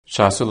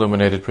Shas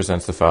Illuminated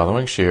presents the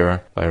following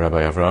shir by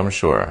Rabbi Avraham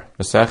Schorr.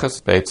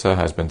 Maseches Beitzah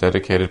has been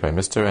dedicated by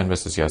Mr. and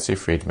Mrs. Yossi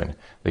Friedman,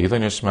 Leila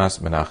Nishmas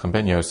Menachem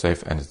ben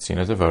Yosef, and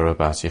Tzina Devora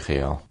Bas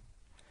Yechiel.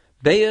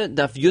 Beya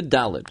Daf Yud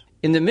Daled.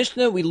 In the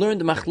Mishnah, we learned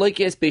the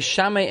Machlokes Beis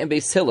Shammai and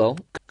Beis Hillel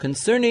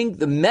concerning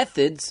the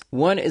methods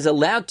one is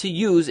allowed to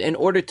use in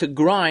order to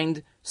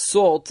grind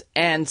salt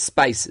and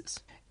spices.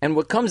 And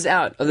what comes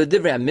out of the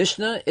Divrei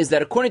Mishnah is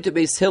that according to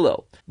Beis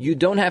Hillel, you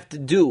don't have to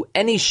do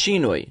any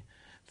shinoi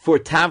for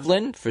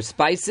tavlin, for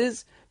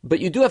spices, but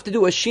you do have to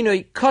do a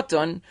shinoi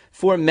katan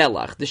for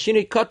melach. The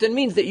shinoi katan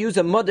means that you use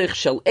a madach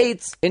shel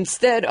eitz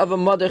instead of a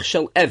madach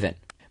shel even.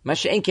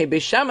 Masha'enke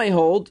Beis Shammai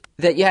hold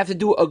that you have to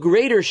do a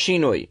greater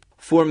shinoi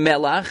for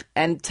melach,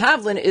 and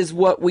tavlin is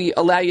what we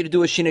allow you to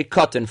do a shinoi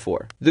katan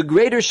for. The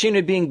greater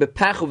shinoi being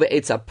bepachu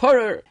ve'etz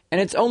aparer, and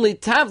it's only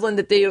tavlin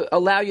that they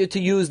allow you to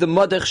use the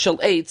madach shel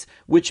eitz,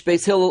 which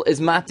Beis Hillel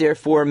is matir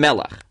for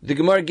melach. The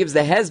Gemara gives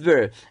the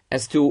hesber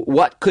as to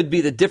what could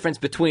be the difference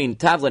between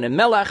tavlin and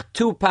melach.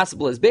 Two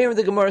possible hesberim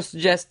the Gemara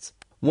suggests.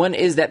 One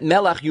is that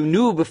melach, you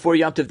knew before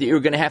Yom Tov that you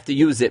were going to have to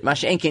use it.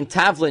 Masha'enkein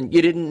tavlin,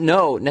 you didn't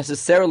know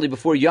necessarily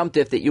before Yom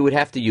Tov that you would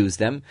have to use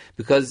them,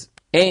 because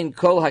ein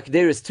kol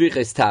hakderis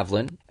triches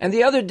tavlin. And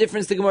the other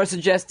difference the Gemara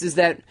suggests is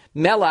that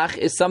melach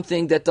is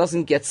something that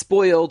doesn't get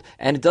spoiled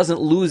and it doesn't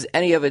lose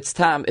any of its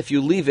tam if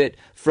you leave it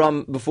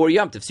from before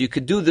Yom Tov. So you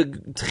could do the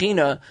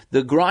tchina,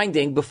 the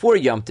grinding, before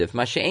Yom Tov.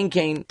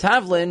 Masha'enkein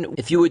tavlin,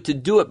 if you were to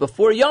do it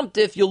before Yom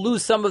Tov, you'll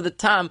lose some of the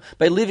tam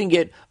by leaving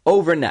it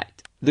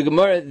overnight. The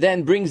Gemara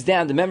then brings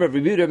down the member of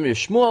Rabbi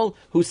Shmuel,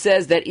 who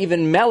says that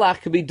even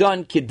melach could be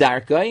done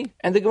kidarkai,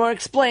 and the Gemara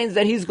explains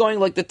that he's going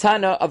like the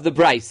Tana of the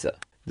Beitzah.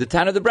 The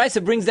Tana of the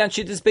Beitzah brings down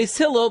Shittas Beis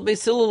Hillel.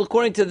 Beis Hillel,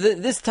 according to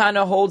this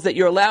Tana, holds that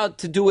you're allowed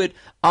to do it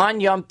on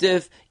Yom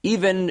Tov,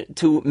 even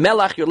to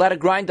melach. You're allowed to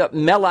grind up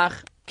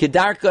melach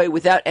kidarkai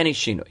without any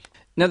shinoi.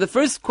 Now, the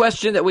first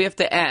question that we have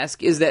to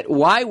ask is that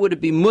why would it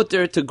be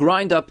mutter to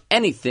grind up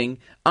anything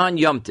on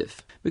Yom Tov?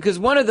 Because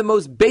one of the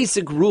most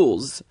basic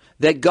rules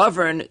that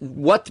govern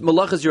what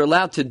malachas you're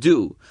allowed to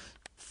do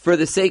for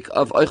the sake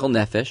of Oichel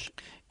Nefesh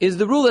is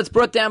the rule that's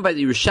brought down by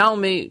the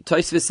Yerushalmi.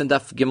 Tosfos and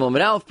Daf Gimel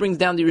Amud Aleph brings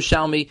down the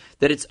Yerushalmi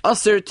that it's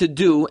usher to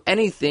do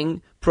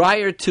anything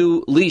prior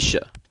to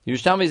Lisha.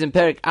 Yerushalmi is in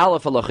Perek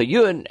Aleph Halacha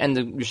Yud, and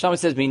the Yerushalmi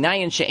says,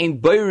 "Minayin she'ein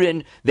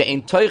boirin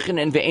ve'ein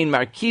toichen and ve'ein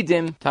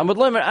markidim." Talmud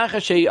Lomer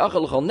Acha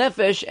she'yachal l'chol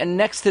nefesh, and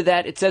next to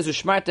that it says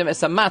Ushmartem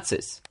es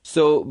hamatzis.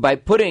 So by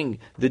putting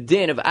the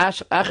din of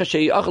Acha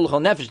she'yachal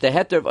l'chol nefesh, the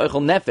heter of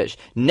Oichel Nefesh,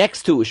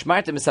 next to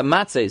Ushmartem es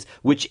hamatzis,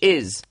 which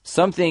is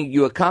something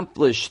you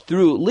accomplish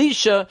through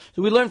Lisha,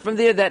 so we learn from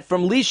there that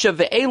from Lisha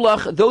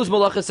ve'elach, those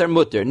malachas are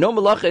mutter. No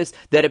malachas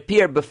that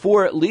appear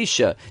before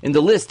Lisha in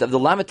the list of the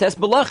Lamates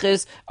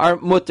malachas are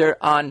mutter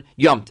on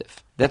Yom Tov.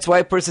 That's why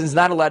a person is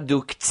not allowed to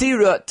do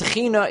ktsira,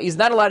 tchina. He's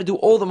not allowed to do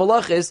all the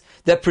malachas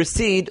that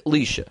precede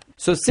lisha.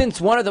 So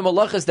since one of the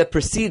malachas that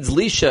precedes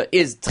lisha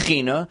is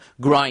tchina,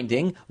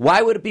 grinding,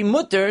 why would it be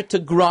mutter to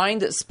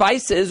grind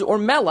spices or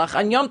melach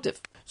on Yom Tov?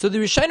 So the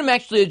Rishonim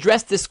actually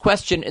addressed this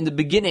question in the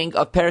beginning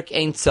of Perek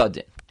Ein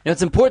Tzadin. Now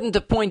it's important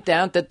to point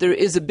out that there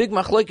is a big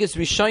machlokes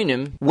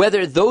Rishonim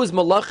whether those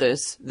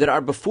malachas that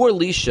are before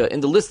Lisha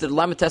in the list of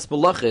Lamates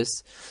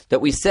malachas that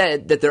we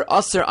said that they're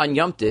aser on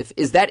Yom Tov,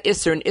 is that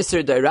iser and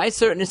iser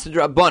d'oraisa and iser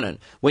d'rabbanan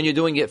when you're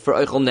doing it for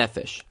Oichel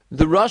Nefesh.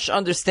 The Rosh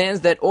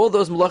understands that all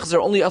those malachas are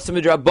only aser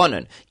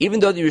midrabbanan. Even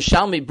though the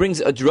Yerushalmi brings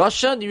a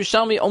drasha, the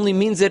Yerushalmi only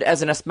means it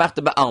as an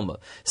asmachta ba'alma.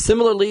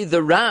 Similarly,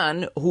 the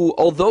Ran, who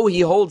although he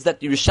holds that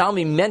the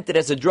Yerushalmi meant it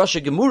as a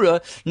drasha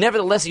gemura,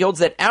 nevertheless he holds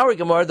that our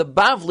Gemara, the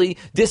Bavli,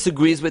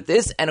 disagrees with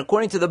this, and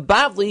according to the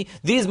Bavli,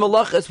 these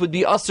malachas would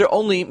be aser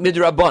only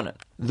midrabbanan.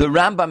 The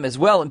Rambam as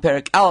well in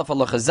Perek Aleph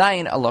Halacha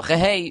Zayin Halacha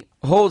Hey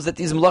holds that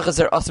these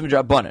malachas are aser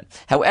midrabbanan.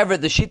 However,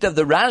 the shita of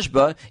the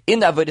Rashba in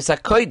the Avodas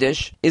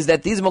HaKodesh is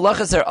that these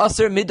malachas are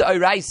aser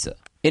midoraisa.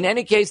 In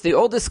any case, they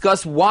all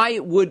discuss why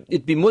would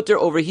it be mutter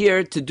over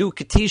here to do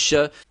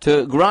katisha,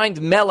 to grind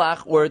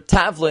melach or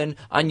tavlin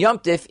on Yom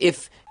Tov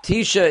if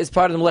tisha is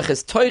part of the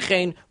malachas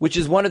toichen, which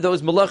is one of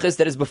those malachas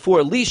that is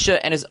before lisha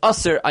and is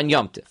aser on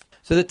Yom Tov.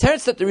 So the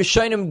teretz that the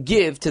Rishonim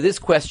give to this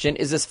question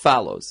is as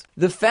follows.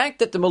 The fact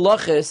that the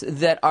malachas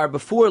that are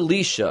before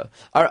Lisha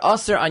are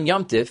aser on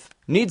Yom Tov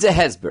needs a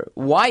hesber.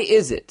 Why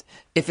is it,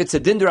 if it's a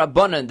din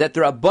d'rabbanan, that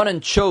the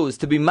Rabbanan chose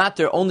to be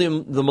mater only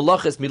the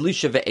malachas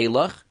milisha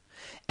ve'elach,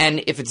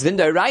 and if it's din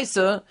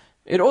d'oraisa,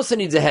 it also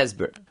needs a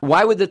hesber.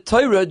 Why would the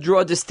Torah draw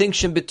a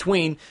distinction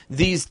between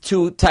these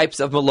two types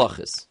of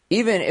malachas?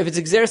 Even if it's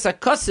Gzeres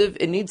HaKasiv,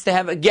 it needs to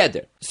have a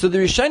geder. So the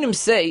Rishonim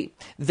say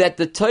that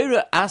the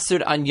Torah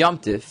asered on Yom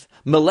Tov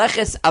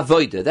Meleches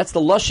avoida. That's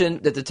the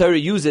lashon that the Torah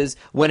uses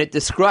when it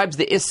describes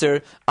the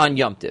Isser on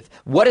Yom Tiv.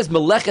 What does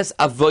Meleches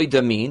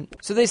avoida mean?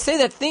 So they say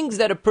that things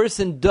that a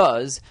person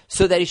does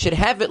so that he should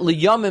have it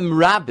liyamim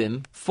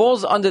rabim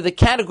falls under the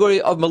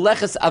category of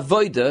Meleches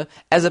avoida,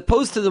 as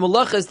opposed to the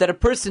Meleches that a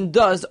person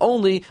does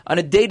only on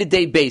a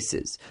day-to-day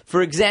basis.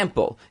 For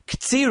example,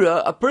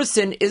 Ktsira, a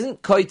person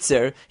isn't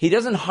koitzer, he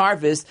doesn't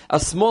harvest a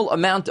small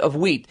amount of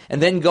wheat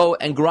and then go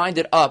and grind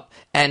it up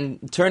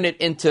and turn it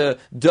into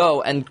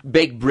dough and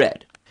bake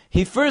bread.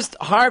 He first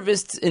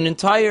harvests an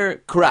entire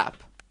crop,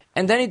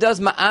 and then he does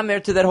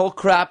ma'amer to that whole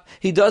crop.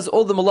 He does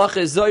all the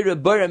malachas,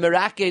 zoyre, bora,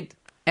 merakid,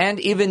 and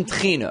even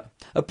tchina.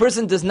 A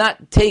person does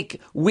not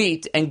take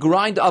wheat and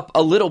grind up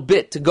a little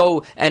bit to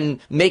go and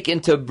make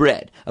into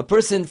bread. A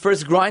person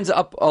first grinds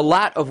up a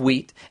lot of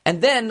wheat,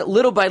 and then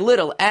little by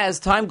little, as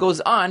time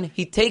goes on,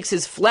 he takes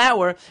his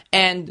flour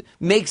and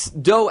makes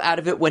dough out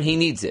of it when he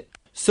needs it.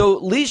 So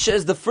lisha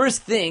is the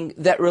first thing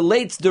that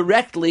relates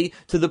directly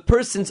to the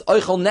person's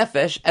oichel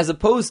nefesh, as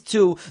opposed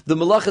to the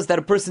malachas that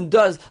a person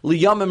does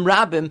liyamim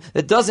rabim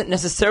that doesn't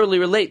necessarily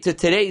relate to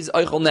today's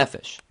oichel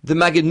nefesh. The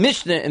Magid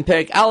Mishnah in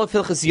Perek Aleph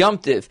Hilchas Yom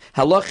Tiv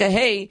Halacha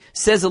Hey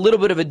says a little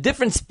bit of a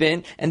different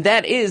spin, and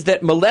that is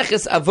that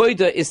meleches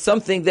avoida is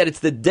something that it's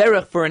the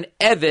derech for an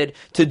eved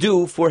to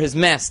do for his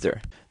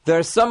master. There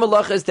are some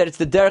malachas that it's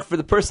the derech for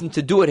the person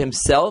to do it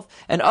himself,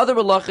 and other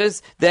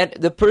malachas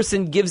that the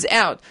person gives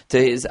out to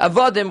his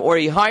avadim, or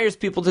he hires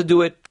people to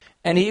do it.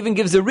 And he even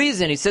gives a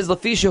reason. He says,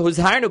 "Lafisha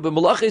huzharnu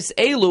b'malachis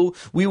elu."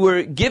 We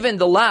were given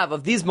the lav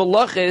of these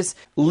malachis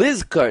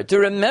lizkar, to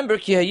remember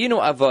ki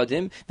hayinu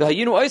avadim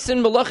v'hayinu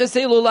oisin malachis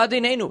elu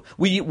ladinenu.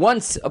 We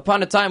once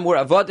upon a time were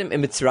avadim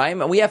in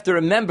Mitzrayim, and we have to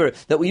remember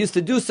that we used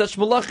to do such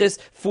malachis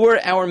for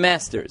our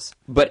masters.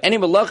 But any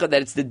malacha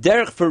that it's the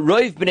derech for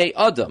roiv b'nei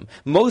adam,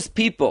 most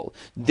people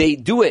they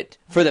do it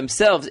for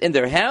themselves in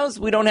their house.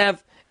 We don't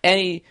have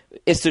any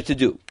isser to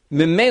do.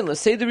 Memela,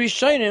 say the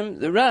Rishonim,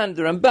 the Ran,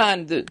 the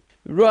Ramban, the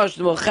Rosh,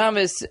 the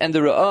Melchamis, and the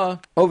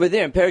Ra'ah over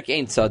there in Perek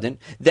Ein Tzadin,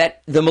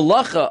 that the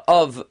malacha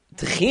of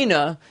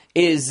Techina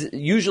is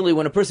usually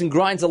when a person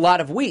grinds a lot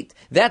of wheat.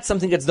 That's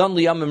something that's done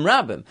liyamim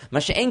rabim.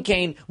 Masha'en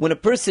kain, when a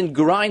person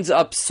grinds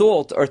up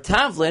salt or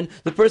tavlin,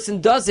 the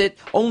person does it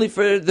only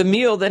for the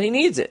meal that he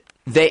needs it.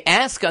 They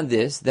ask on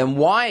this, then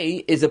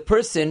why is a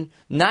person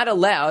not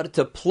allowed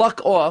to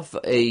pluck off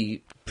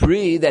a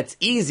tree that's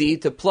easy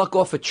to pluck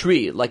off a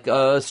tree, like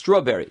a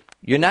strawberry?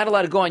 You're not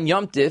allowed to go on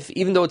Yom Tif,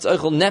 even though it's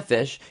Eichel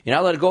Nefesh, you're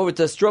not allowed to go over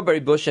to a strawberry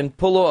bush and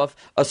pull off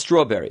a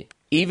strawberry.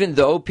 Even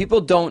though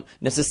people don't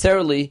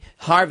necessarily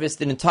harvest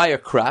an entire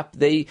crop,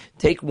 they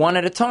take one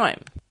at a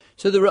time.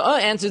 So the Ra'ah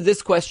answers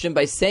this question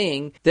by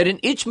saying that in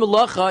each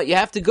malacha, you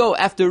have to go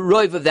after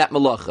roiv of that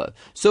malacha.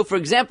 So for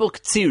example,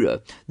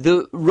 ktsira,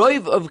 the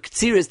roiv of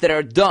ktsiras that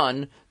are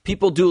done,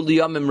 people do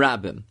liyamim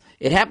rabim.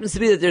 It happens to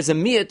be that there's a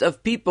miyat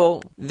of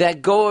people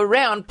that go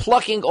around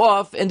plucking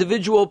off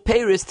individual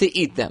peiros to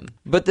eat them.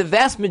 But the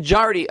vast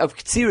majority of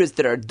ktsiras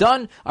that are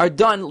done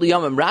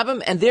liyamim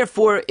rabim, and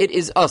therefore it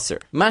is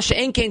usr.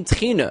 Masha'en kein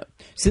tchina.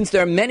 Since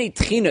there are many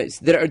tchinas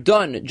that are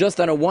done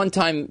just on a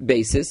one-time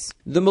basis,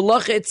 the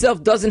malacha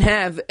itself doesn't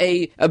have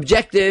a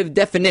objective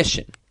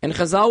definition. And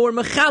Chazal were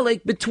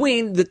mechalik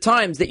between the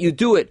times that you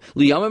do it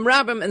liyamim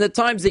rabim and the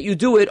times that you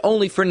do it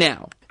only for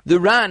now. The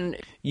Ran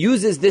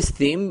uses this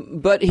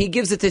theme, but he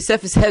gives it to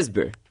Sefis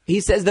Hezber. He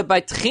says that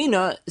by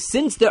Tchina,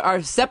 since there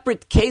are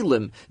separate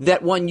kelim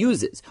that one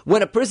uses,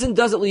 when a person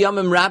does it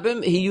liyamim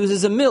rabim, he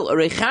uses a mil, a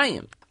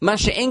rechayim.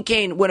 Masha'en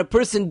kain, when a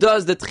person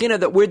does the Tchina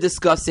that we're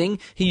discussing,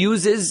 he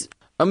uses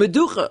a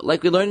meducha,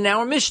 like we learned in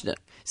our Mishnah.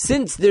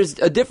 Since there's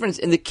a difference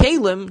in the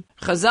kelim,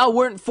 Chazal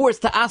weren't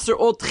forced to aser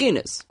all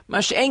tchinas.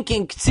 Masha'en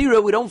kain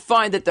ktsira, we don't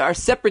find that there are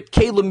separate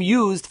kelim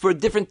used for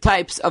different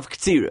types of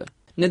ktsira.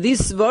 Now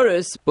these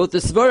svaras, both the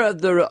svara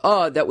of the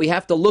Ra'ah, that we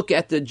have to look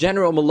at the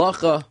general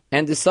malacha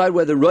and decide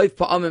whether roiv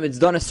pa'amim is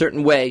done a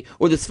certain way,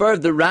 or the svara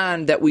of the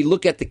Ran, that we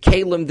look at the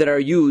kelim that are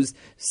used,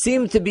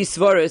 seem to be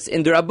svaras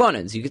in the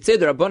Rabbanans. You could say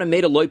the Rabbanan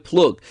made a loy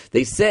plug.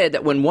 They said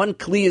that when one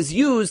kli is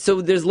used,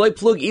 so there's loy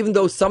plug, even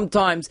though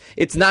sometimes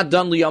it's not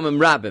done liyamim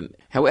rabim.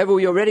 However,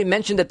 we already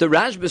mentioned that the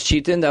Rashba's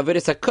shita in the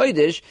Averis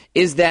HaKodesh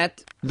is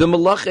that the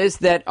malachas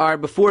that are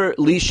before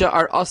lisha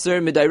are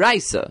aser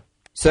midairaisa.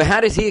 So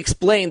how does he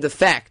explain the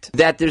fact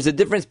that there's a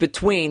difference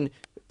between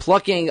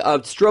plucking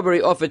a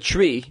strawberry off a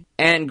tree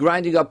and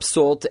grinding up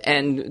salt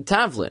and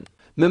tavlin?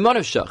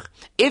 Mimonavshach.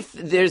 If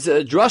there's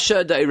a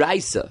drasha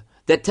da'iraisa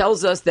that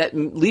tells us that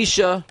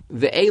lisha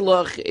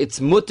ve'elach, it's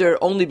mutter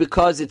only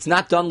because it's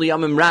not done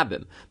liyamim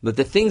rabim, but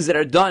the things that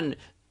are done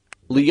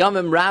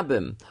liyamim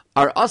rabim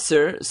are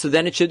aser, so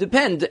then it should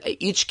depend,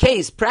 each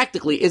case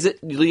practically, is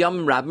it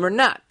liyamim rabim or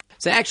not?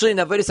 So actually in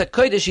Avodas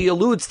HaKodesh he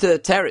alludes to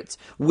teretz,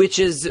 which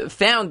is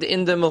found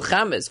in the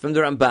Milchames from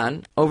the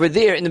Ramban, over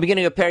there in the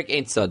beginning of Perek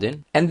Ein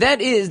Sadin. And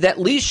that is that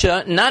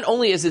Lisha, not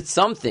only is it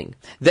something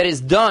that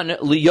is done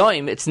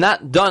liyoim, it's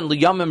not done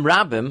liyamim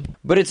rabim,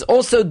 but it's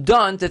also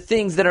done to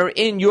things that are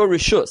in your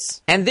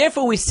rishus. And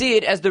therefore we see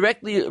it as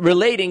directly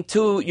relating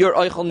to your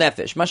oichel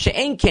nefesh.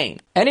 Masha'en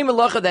kain. Any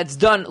malacha that's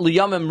done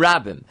liyamim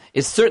rabim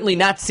is certainly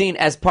not seen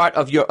as part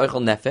of your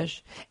oichel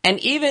nefesh. And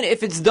even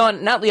if it's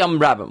done not liyamim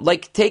rabim,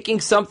 like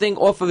taking something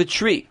off of a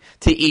tree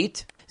to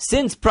eat,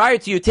 since prior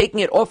to you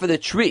taking it off of the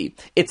tree,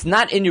 it's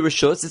not in your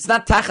rishus, it's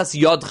not tachas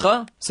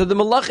yodcha, so the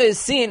malacha is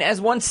seen as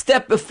one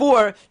step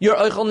before your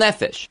oichel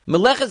nefesh.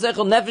 Melechas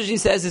oichel nefesh, he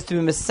says, is to be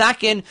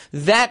mesakin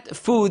that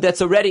food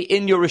that's already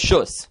in your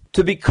rishus.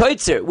 To be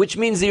koitzer, which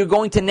means that you're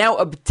going to now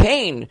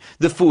obtain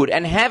the food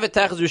and have it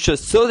tachas rishus,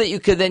 so that you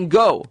can then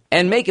go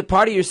and make it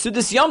part of your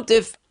sudas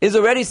yomtiv, is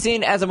already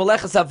seen as a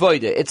melechas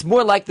avoida. It's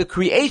more like the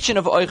creation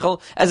of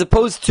oichel as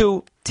opposed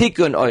to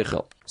tikkun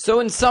oichel. So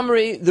in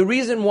summary, the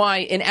reason why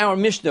in our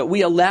Mishnah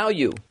we allow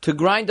you to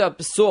grind up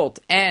salt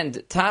and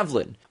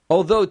tavlin,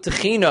 although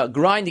techina,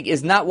 grinding,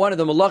 is not one of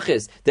the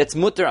malachas that's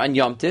mutter on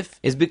Yom Tif,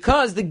 is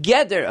because the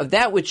geder of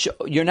that which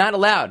you're not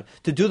allowed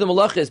to do the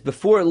malachas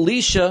before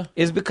Lisha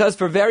is because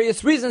for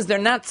various reasons they're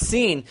not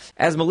seen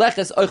as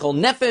malachas oichel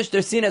nefesh,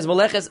 they're seen as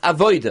malachas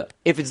avoida.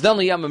 If it's done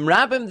liyamim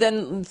rabim,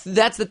 then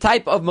that's the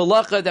type of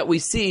malacha that we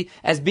see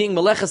as being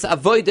malachas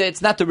avoida.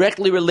 It's not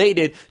directly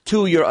related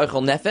to your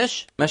oichel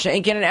nefesh.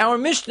 Masha'en ken in our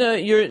Mishnah,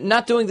 you're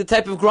not doing the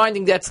type of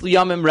grinding that's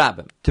liyamim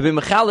rabim. To be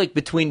mechalik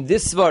between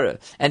this svara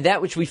and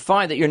that which we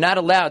find that you're not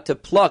allowed to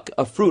pluck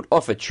a fruit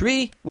off a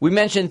tree, we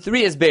mentioned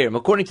 3 asberim.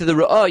 According to the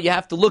Ra'ah, you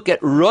have to look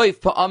at roiv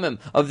pa'amim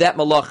of that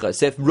malacha.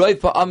 So if roiv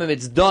pa'amim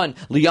it's done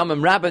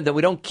liyamim rabim, then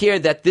we don't care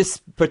that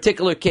this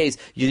particular case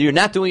you're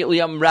not doing it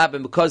liyamim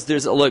rabim because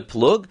there's a loy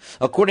plug.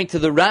 According to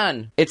the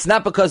Ran, it's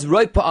not because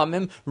roiv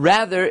pa'amim,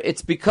 rather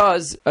it's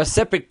because a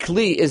separate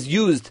kli is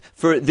used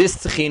for this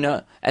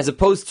tzechina as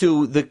opposed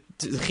to the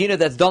China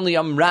that's done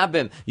liyam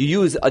rabim, you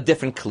use a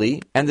different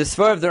kli. And the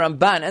svar of the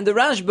Ramban and the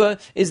Rashba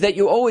is that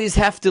you always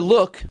have to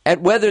look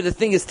at whether the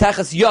thing is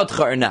tachas yodcha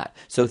or not.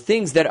 So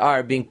things that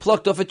are being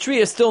plucked off a tree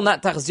are still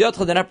not tachas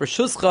yodcha, they're not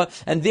pershuscha,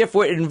 and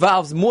therefore it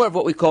involves more of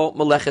what we call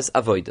meleches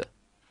avoida.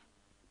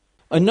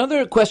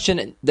 Another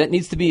question that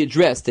needs to be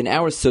addressed in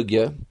our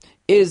sugya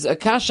is a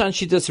kasha on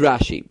shitas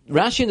Rashi.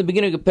 Rashi in the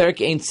beginning of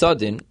Perek Ein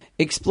Sadin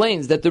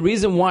explains that the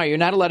reason why you're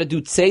not allowed to do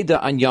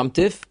tzeda on Yom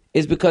Tif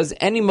is because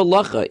any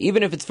malacha,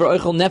 even if it's for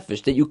oichel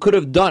nefesh, that you could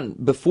have done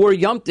before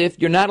Yom Tif,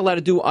 you're not allowed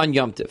to do on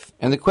Yom Tif.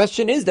 And the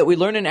question is that we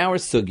learn in our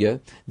sugya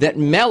that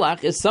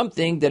melach is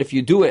something that if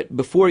you do it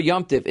before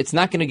Yom Tif, it's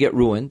not going to get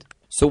ruined.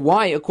 So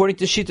why, according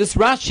to Shitas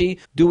Rashi,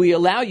 do we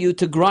allow you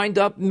to grind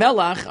up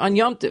melach on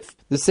Yom Tif?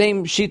 The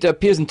same shita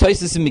appears in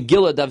Tosfos in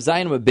Megillah, Daf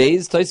Zayin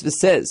Beis. Tosfos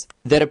says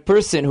that a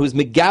person who is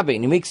megabe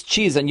and he makes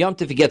cheese on Yom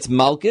Tif, he gets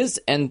malchus,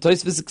 and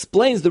Tosfos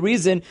explains the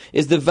reason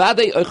is the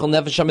vadei oichel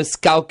nefesh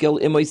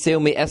hamiskalkel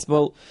imoiseu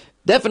me'esmol.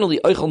 Definitely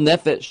oichel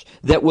nefesh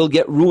that will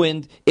get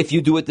ruined if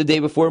you do it the day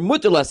before.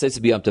 Mutter l'aseh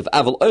b'yom tov.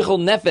 Aval oichel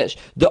nefesh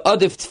the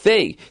adif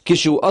tfei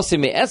kishu aseh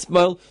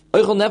me'esmol.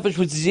 Oichel nefesh,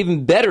 which is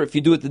even better if you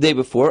do it the day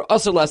before.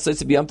 Aseh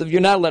l'aseh b'yom tov. You're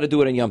not allowed to do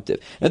it on Yom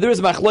Tov. Now there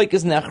is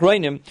machlokes in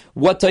Achronim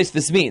what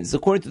Tosfos means.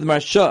 According to the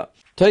Marsha,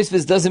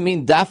 Tosfos doesn't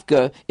mean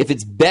dafka if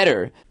it's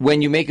better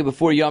when you make it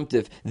before Yom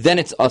Tiv, then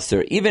it's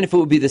usr. Even if it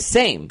would be the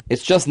same,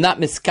 it's just not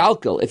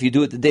miskalkel if you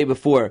do it the day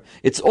before.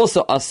 It's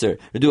also usr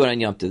to do it on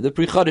Yom Tiv. The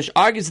Pri Chodesh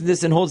argues in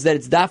this and holds that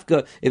it's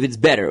dafka if it's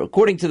better.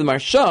 According to the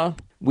Marsha,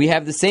 we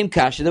have the same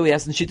kasha that we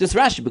asked in Shitas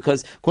Rashi,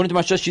 because according to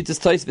Marsha, Shitas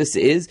Tosfos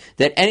is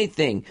that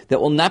anything that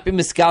will not be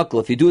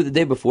miskalkel if you do it the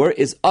day before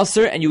is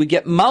usr, and you would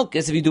get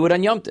malchus if you do it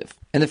on Yom Tiv.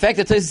 And the fact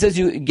that Tosfos says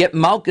you get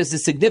malchus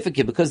is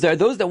significant, because there are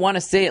those that want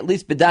to say, at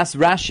least bedas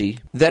Rashi,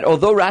 that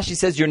although Rashi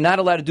says you're not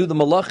allowed to do the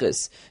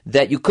malachas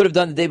that you could have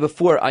done the day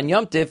before on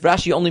Yom Tiv,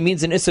 Rashi only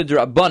means an issur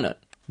d'rabbanan.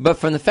 But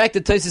from the fact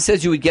that Tosfos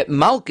says you would get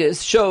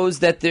malchus shows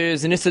that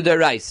there's an issur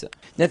d'oraisa.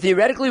 Now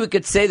theoretically we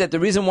could say that the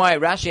reason why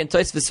Rashi and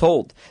Tosfos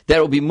hold that it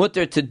will be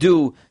mutter to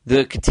do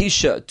the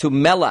katisha to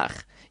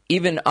melach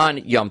even on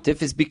Yom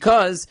Tif is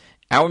because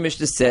our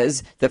Mishnah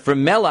says that for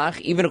melach,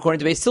 even according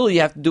to Beitzah,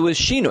 you have to do a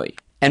shinoi.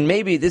 And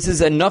maybe this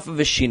is enough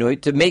of a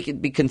shinoi to make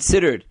it be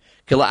considered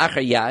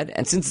Kala'achar Yad,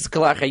 and since it's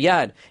Kala'achar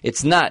Yad,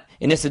 it's not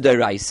an Isser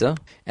D'Oraisa.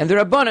 And the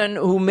Rabbanan,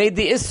 who made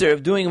the Isser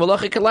of doing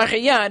Malacha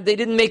Kala'achar Yad, they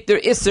didn't make their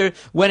Isser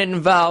when it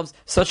involves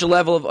such a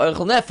level of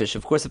Oichel Nefesh.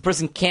 Of course, a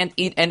person can't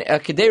eat a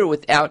Kedera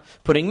without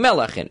putting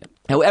Melach in it.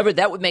 However,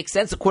 that would make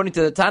sense according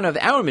to the Tana of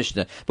our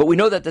Mishnah. But we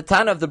know that the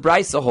Tana of the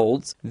Beitzah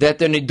holds that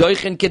the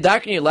Nidoich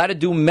Kedarkin, you're allowed to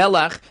do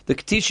Melach, the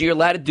Ketisha, you're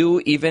allowed to do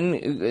even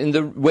in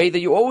the way that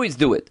you always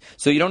do it.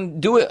 So you don't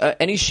do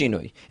any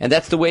Shinoi. And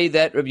that's the way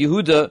that Rabbi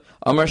Yehuda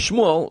Amar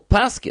Shmuel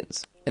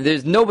paskins. And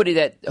there's nobody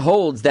that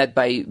holds that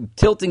by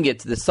tilting it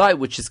to the side,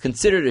 which is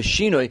considered a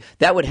shinoi,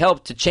 that would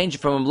help to change it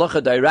from a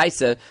melacha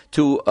d'oraisa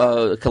to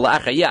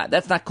kala'achar yad.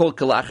 That's not called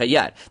kala'achar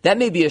yad. That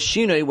may be a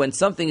shinoi when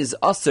something is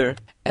usr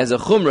as a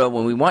chumrah,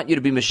 when we want you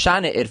to be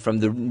meshana it from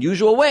the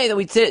usual way, then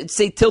we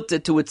say tilt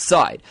it to its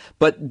side.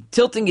 But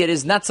tilting it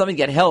is not something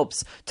that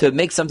helps to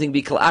make something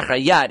be kol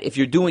achar yad if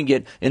you're doing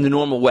it in the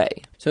normal way.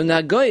 So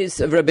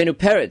Nagoyis of Rabbeinu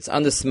Peretz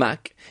on the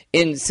smak,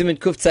 in Siman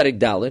Kuf Tzadik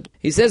Daled,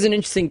 he says an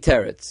interesting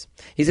teretz.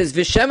 He says,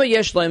 V'shema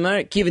yesh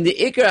loymar, kivin the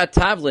ikar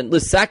hatavlin,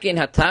 l'sakein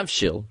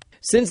hatavshil.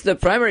 Since the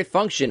primary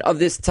function of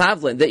this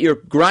tavlin that you're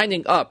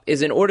grinding up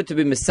is in order to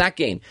be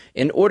misakein,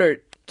 in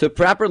order to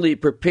properly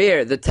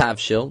prepare the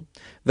tavshil,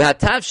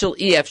 v'hatavshil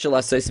efshel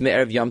asos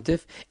me'erev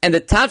yomtiv, and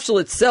the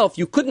tavshil itself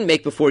you couldn't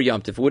make before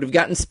yomtiv, it would have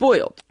gotten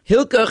spoiled.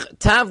 Hilkach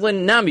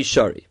tavlin nami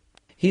shari.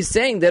 He's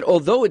saying that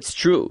although it's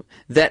true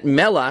that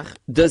melach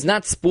does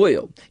not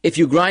spoil if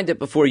you grind it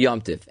before Yom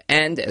Tiv,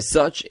 and as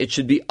such it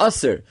should be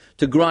usher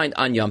to grind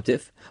on Yom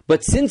Tiv,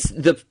 but since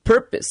the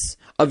purpose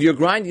of your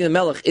grinding the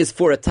melach is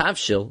for a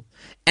tavshil,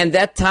 and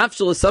that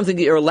tavshil is something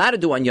that you're allowed to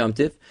do on Yom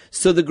Tiv,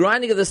 so the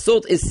grinding of the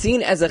salt is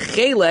seen as a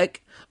chelek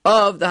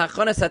of the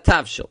hachonas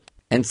hatavshil.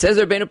 And says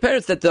Rabbeinu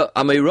Peretz that the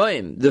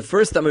Amoraim, the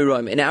first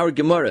Amoraim in our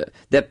Gemara,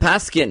 that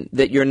paskin,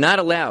 that you're not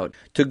allowed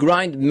to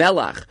grind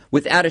melach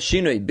without a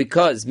shinoi,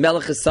 because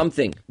melach is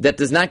something that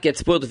does not get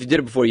spoiled if you did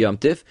it before Yom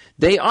Tiv,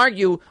 they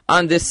argue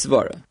on this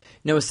svara.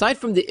 Now, aside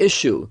from the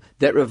issue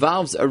that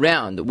revolves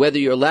around whether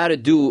you're allowed to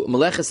do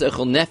meleches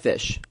echol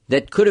nefesh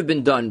that could have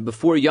been done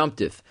before Yom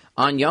Tiv,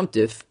 on Yom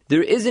Tiv,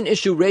 there is an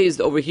issue raised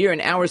over here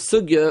in our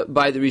sugya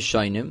by the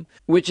Rishonim,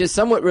 which is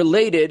somewhat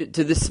related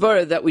to the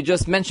svara that we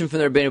just mentioned from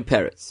the Rabbeinu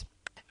Peretz.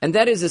 And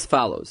that is as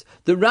follows.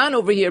 The Ran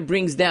over here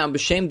brings down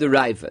b'shem the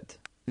Raivad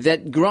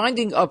that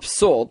grinding up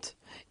salt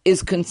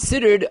is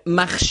considered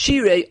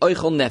machshirei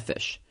oichel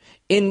nefesh.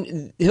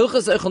 In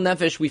Hilchas Oichel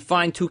Nefesh, we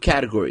find two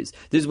categories.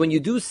 There's when you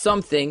do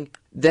something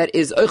that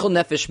is Oichel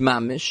Nefesh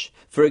mamish,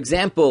 for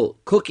example,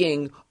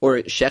 cooking or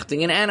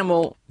shechting an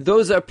animal.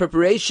 Those are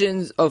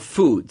preparations of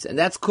foods, and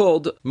that's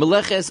called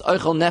Meleches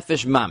Oichel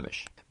Nefesh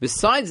mamish.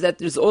 Besides that,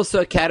 there's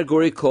also a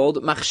category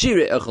called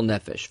Machshirei Oichel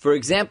Nefesh. For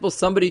example,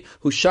 somebody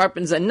who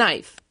sharpens a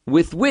knife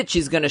with which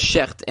he's going to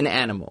shecht an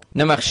animal.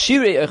 Now,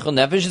 Machshirei Oichel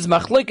Nefesh is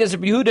Machlokes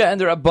Rabbi Yehuda and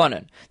the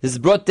Rabbanan. This is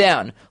brought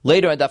down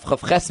later on Daf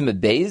Chav Chesed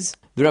Beis.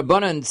 The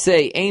Rabbanan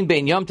say, Ein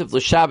bein Yom Tov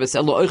l'Shabbos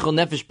elo oichel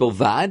nefesh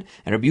bilvad,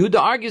 and Rabbi Yehuda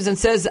argues and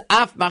says,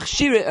 Af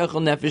machshirei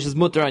oichel nefesh is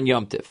mutter on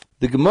Yom Tov.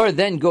 The Gemara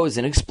then goes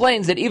and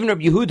explains that even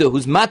Rabbi Yehuda,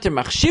 who's mater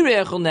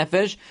machshirei oichel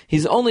nefesh,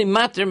 he's only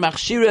mater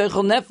machshirei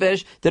oichel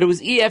nefesh, that it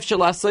was ef shel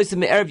asois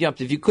me'erev Yom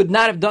Tov. You could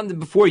not have done it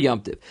before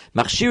Yom Tov.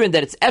 Machshirin,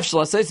 that it's ef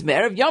shel asois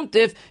me'erev Yom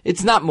Tov,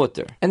 it's not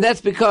mutter. And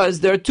that's because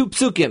there are two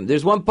psukim.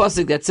 There's one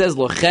pasuk that says,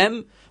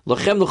 Lochem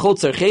l'chol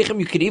tzarchechem,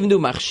 you could even do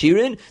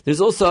machshirin.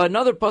 There's also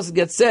another pasuk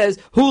that says,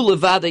 Hu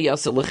levada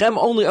yasel lechem,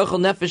 only ochel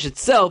nefesh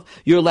itself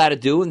you're allowed to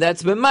do, and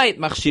that's b'mayit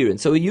machshirin.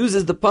 So he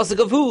uses the pasuk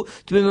of Hu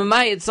to be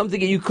b'mayit, something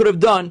that you could have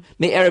done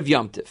me'erev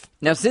Yom Tiv.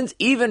 Now, since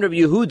even Rabbi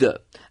Yehuda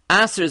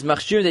answers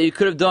machshirin that you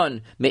could have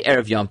done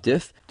me'erev Yom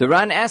Tiv, the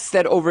Ran asks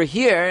that over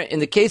here, in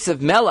the case of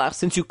melach,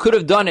 since you could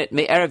have done it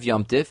me'erev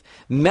Yom Tiv,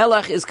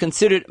 melach is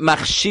considered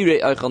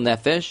machshirei ochel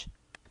nefesh,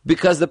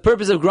 because the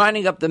purpose of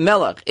grinding up the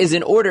melach is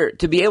in order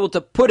to be able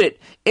to put it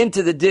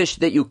into the dish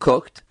that you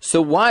cooked.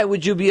 So why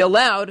would you be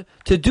allowed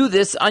to do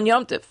this on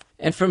Yom Tiv?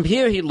 And from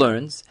here he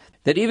learns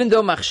that even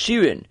though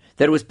machshirin,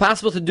 that it was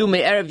possible to do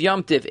me'erev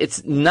Yom Tiv,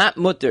 it's not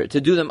mutter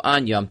to do them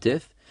on Yom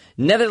Tiv.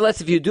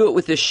 Nevertheless, if you do it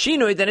with a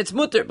shinoi, then it's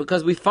mutter,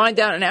 because we find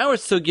out in our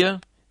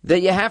sugya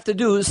that you have to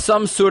do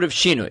some sort of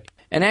shinoi.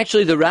 And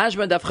actually the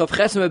Rashba Daf Chav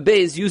Chesed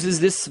Beis uses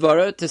this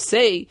svara to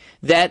say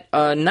that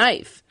a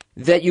knife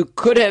that you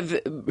could have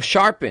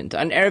sharpened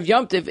on Erev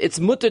Yom Tiv, it's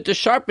mutter to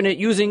sharpen it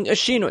using a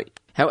shinoi.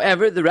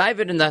 However, the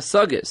Raivad in the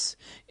Hasagas,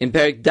 in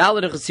Perek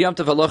Daled Chas Yom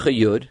Tov Halacha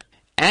Yud,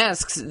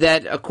 asks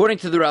that according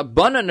to the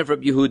Rabbanan of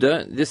Rabbi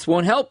Yehuda, this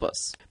won't help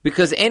us.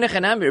 Because Einach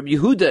Hanami, Rabbi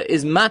Yehuda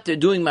is matter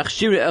doing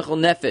Machshirei Oichel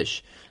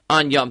Nefesh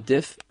on Yom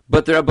Tiv,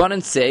 but the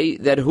Rabbanan say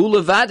that Hu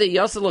levada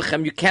yasel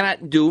lechem, you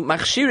cannot do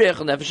Machshirei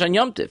Oichel Nefesh on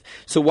Yom Tiv.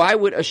 So why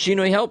would a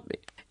shinoi help me?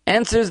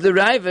 Answers the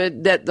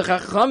Raivad that the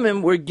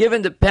Chachamim were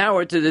given the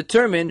power to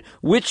determine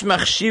which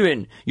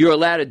machshirin you're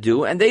allowed to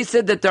do, and they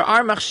said that there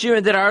are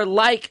machshirin that are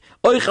like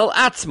oichel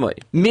atzmoi,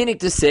 meaning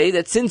to say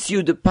that since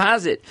you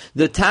deposit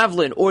the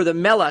tavlin or the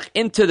melach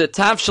into the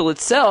tavshil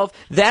itself,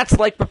 that's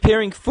like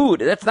preparing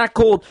food. That's not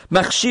called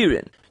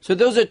machshirin. So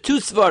those are two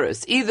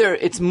svaras. Either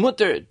it's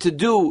mutter to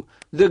do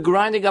the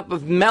grinding up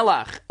of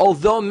melach,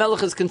 although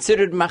melach is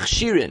considered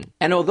machshirin,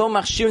 and although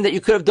machshirin that you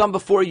could have done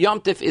before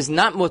Yom Tif is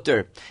not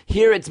mutter,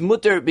 here it's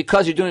mutter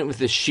because you're doing it with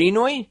the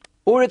shinoi,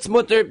 or it's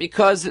mutter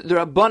because the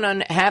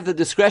Rabbanan have the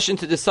discretion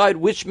to decide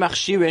which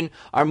machshirin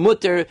are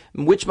mutter,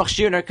 which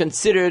machshirin are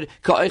considered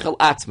ka'oichel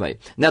atzmai.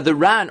 Now the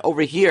Ran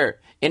over here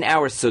in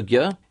our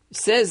sugya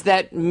says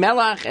that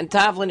melach and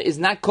tavlin is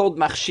not called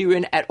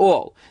machshirin at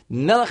all.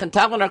 Melach and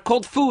tavlin are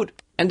called food.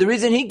 And the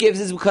reason he gives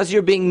is because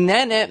you're being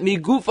nene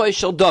migufay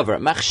shel davar.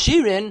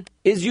 Machshirin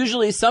is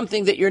usually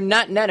something that you're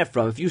not nene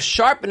from. If you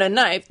sharpen a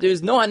knife,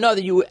 there's no hana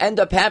that you end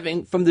up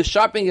having from the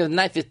sharpening of the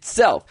knife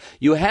itself.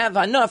 You have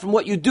hana from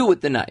what you do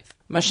with the knife.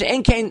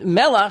 Masha'en kain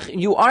melach,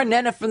 you are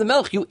nena from the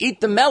melach. You eat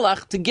the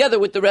melach together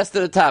with the rest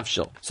of the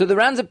tavshil. So the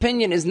Ran's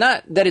opinion is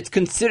not that it's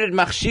considered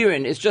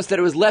machshirin, it's just that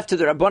it was left to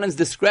the Rabbanan's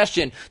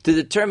discretion to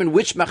determine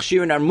which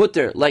machshirin are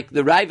mutter, like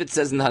the Ravid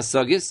says in the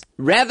Hasagis.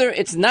 Rather,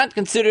 it's not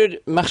considered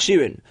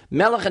machshirin.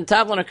 Melach and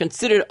tavlin are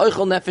considered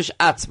oichel nefesh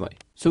atzmai.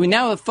 So we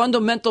now have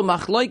fundamental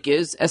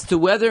machlokes as to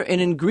whether an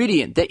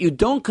ingredient that you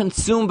don't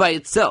consume by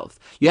itself,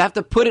 you have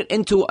to put it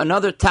into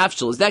another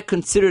tafshil. Is that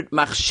considered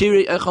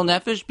machshiri echol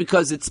nefesh?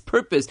 Because its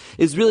purpose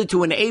is really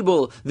to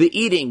enable the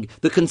eating,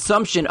 the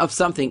consumption of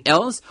something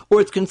else,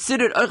 or it's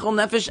considered echol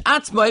nefesh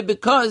atzmai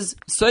because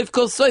soif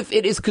kol soif,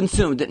 it is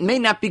consumed. It may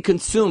not be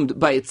consumed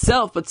by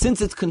itself, but since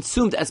it's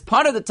consumed as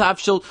part of the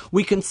tafshil,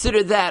 we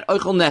consider that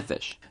echol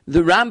nefesh.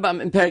 The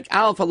Rambam in Perek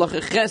Aleph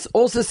Halacha Ches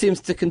also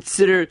seems to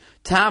consider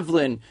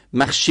tavlin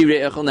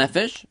machshirei echol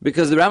nefesh,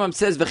 because the Rambam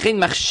says v'chein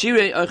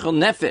machshirei echol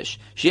nefesh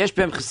sheyesh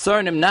behem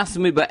chesaronim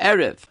nasumi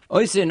ba'erev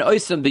oisin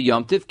oisim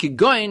b'yomtiv ki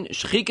goyin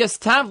shchikas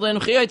tavlin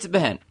chiyotz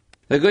behen.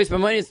 The Goyis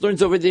Maimonides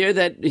learns over there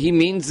that he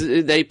means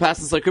that he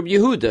passes like Rabbi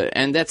Yehuda,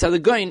 and that's how the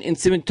Goyin in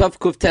Siman Tov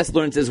Kuf Tes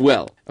learns as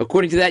well.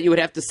 According to that, you would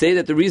have to say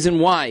that the reason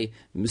why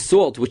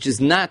salt, which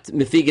is not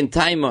mefigin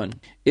taimon,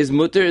 is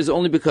mutter is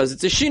only because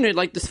it's a shinur,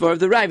 like the Svar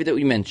of the Ravi that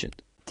we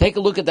mentioned. Take a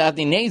look at the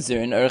Avnei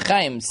Nezer in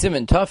Erchaim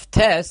Siman Tov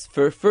Tes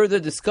for further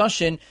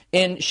discussion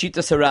in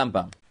Shitas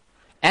HaRambam.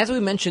 As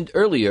we mentioned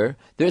earlier,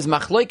 there's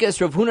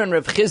machlokes Rav Huna and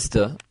Rav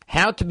Chisda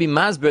how to be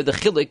masber the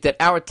chilik that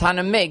our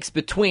Tana makes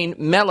between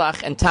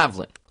melach and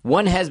tavlin.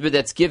 One hesber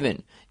that's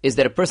given is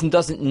that a person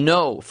doesn't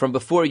know from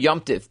before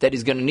Yom Tif that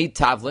he's going to need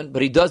tavlin,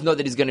 but he does know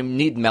that he's going to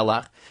need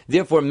melach.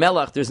 Therefore,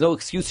 melach, there's no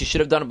excuse, he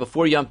should have done it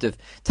before Yom Tif.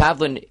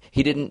 Tavlin,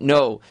 he didn't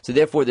know, so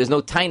therefore there's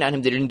no tain on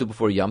him that he didn't do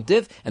before Yom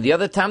Tif. And the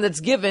other time that's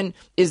given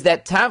is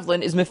that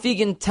tavlin is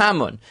mefigin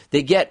tamun.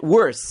 They get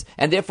worse,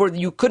 and therefore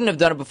you couldn't have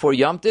done it before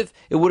Yom Tif.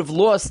 It would have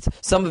lost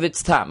some of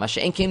its tam.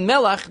 Masha'en kein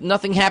melach,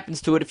 nothing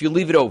happens to it if you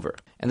leave it over.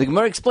 And the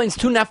Gemara explains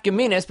two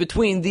nafkaminas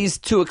between these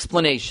two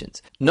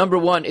explanations. Number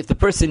one, if the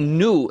person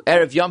knew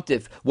Erev Yom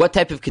Tif what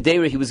type of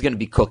kedera he was going to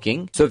be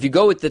cooking. So if you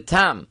go with the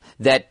tam,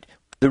 that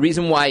the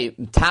reason why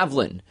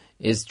tavlin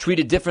is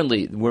treated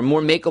differently, we're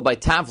more makel by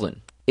tavlin,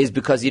 is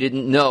because you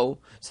didn't know.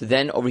 So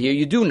then over here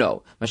you do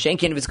know.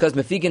 Mashenkin, if it's because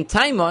mefigin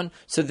taimon,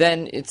 so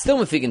then it's still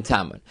mefigin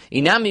taimon.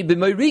 Inami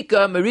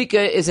b'moirika,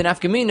 moirika is an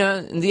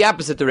afkamina in the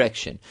opposite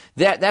direction.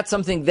 That's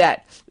something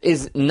that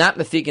is not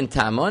mefigin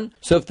taimon.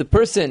 So if the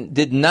person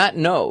did not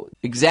know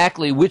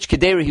exactly which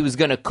kedera he was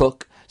going to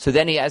cook, so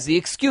then he has the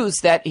excuse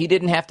that he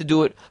didn't have to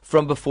do it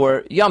from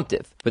before Yom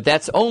Tiv. But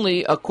that's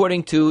only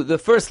according to the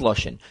first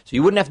Lashon. So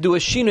you wouldn't have to do a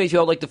Shinu if you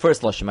hold like the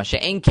first Lashon.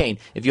 Masha'en kain.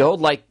 If you hold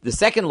like the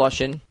second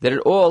Lashon, that it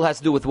all has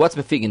to do with what's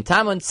Mefigin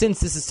Taman, since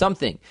this is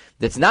something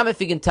that's not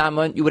Mefigin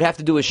Taman, you would have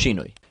to do a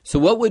Shinu. So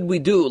what would we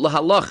do,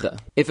 lahalacha,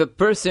 if a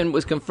person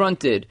was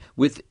confronted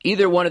with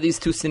either one of these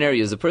two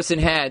scenarios? A person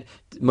had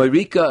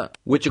moirika,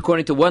 which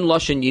according to one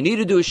lashon you need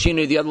to do a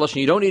shinoi, the other lashon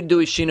you don't need to do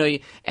a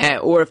shinoi,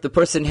 or if the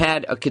person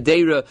had a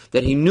kedera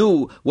that he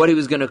knew what he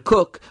was going to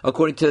cook,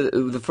 according to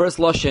the first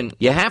lashon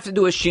you have to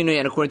do a shinoi,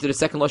 and according to the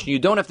second lashon you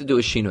don't have to do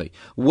a shinoi.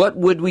 What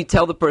would we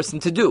tell the person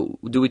to do?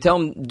 Do we tell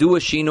him do a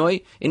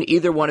shinoi in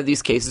either one of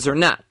these cases or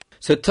not?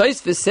 So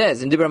Tosfos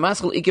says in Dibra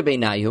Maschal Ike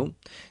Beinayu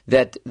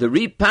that the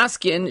Reb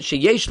Paskin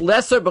sheyesh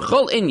lesser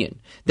b'chol inyan,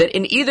 that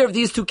in either of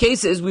these two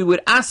cases we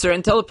would aser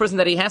and tell the person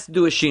that he has to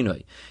do a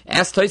shinoi.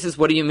 Ask Tosfos,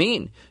 what do you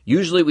mean?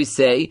 Usually we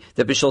say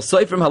that b'shal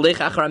soifrim halech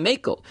achar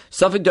mekel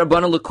safik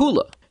darbana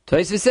lekula.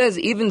 Tosfos says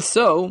even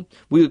so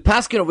we would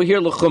paskin over here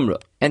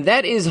lechumra, and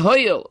that is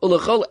hoyel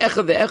ulechol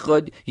echad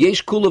ve'echad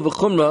yesh kula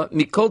v'chumra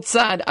mikol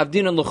tzad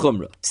avdinan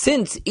lechumra.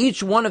 Since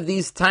each one of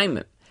these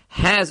timim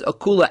has a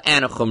kula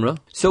and a chumrah,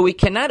 so we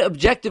cannot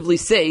objectively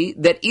say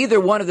that either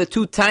one of the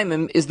two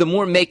taimim is the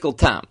more mekel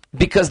tam.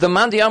 Because the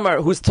Mandi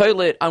Amar, whose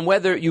toilet on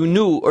whether you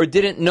knew or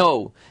didn't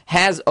know,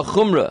 has a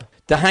chumrah,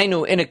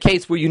 dahainu, in a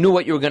case where you knew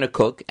what you were going to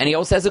cook, and he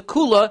also has a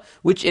kula,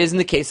 which is in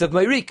the case of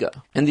Mairika.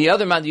 And the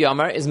other Mandi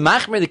Amar is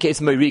machmer the case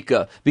of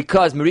Mairika,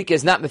 because Mairika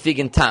is not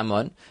mefigin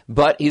tamon,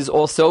 but he's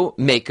also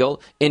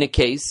mekel in a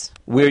case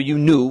where you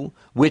knew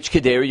which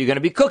kedera you're going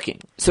to be cooking.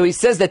 So he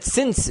says that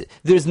since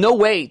there's no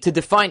way to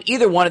define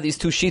either one of these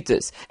two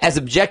shitas as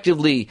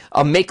objectively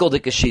a mekel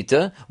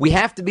shita, we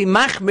have to be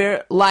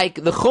machmer like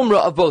the chumrah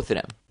of both of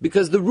them.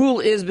 Because the rule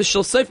is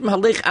b'shal seifrim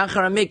halech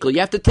achar mekel. You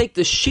have to take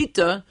the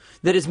shita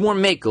that is more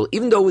mekel.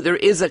 Even though there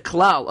is a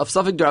klal of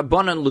safek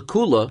d'rabbanan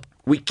lekula,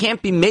 we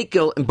can't be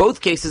mekel in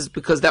both cases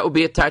because that would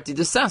be a tarti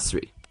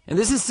desasri. And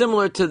this is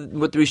similar to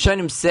what the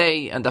Rishonim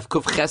say and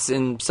Avkuf Ches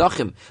in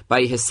Psachim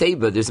by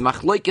Heseba. There's a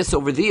machlokes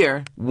over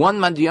there. One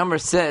Mandi Amar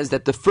says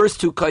that the first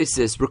two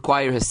kaises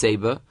require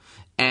Heseba,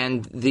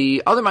 and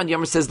the other Mandi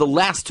Amar says the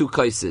last two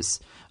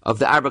kaises of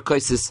the Arba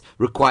kaises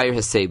require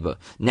Heseba.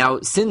 Now,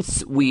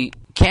 since we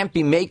can't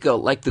be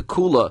mekel like the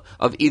kula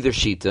of either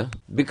shita,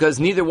 because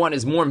neither one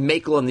is more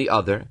mekel than the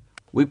other,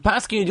 We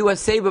paskin you do a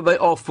seba by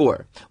all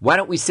four. Why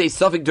don't we say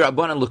Safik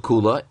D'Rabbanan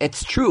L'Kula?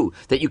 It's true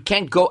that you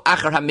can't go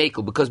Achar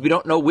HaMekel because we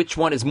don't know which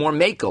one is more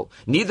Mekel.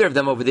 Neither of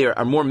them over there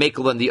are more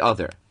Mekel than the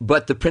other.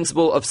 But the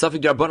principle of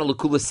Safik D'Rabbanan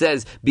L'Kula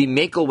says be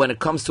Mekel when it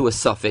comes to a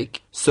Safik.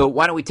 So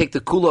why don't we take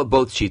the Kula of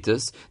both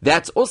Shitas?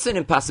 That's also an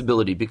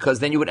impossibility because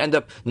then you would end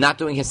up not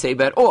doing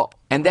Heseba at all.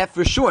 And that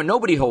for sure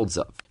nobody holds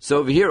of. So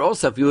over here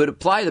also, if you would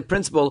apply the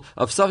principle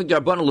of Safik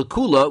D'Rabbanan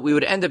L'Kula, we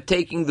would end up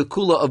taking the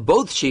Kula of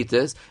both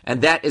Shitas,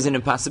 and that is an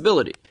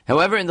impossibility.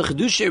 However, in the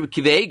Chedushay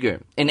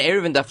Kiveiger, in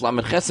Erev and Daf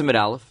Lamed Ches Amud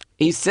Aleph,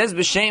 he says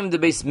b'shem the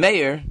Beis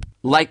Meir,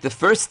 like the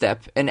first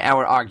step in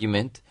our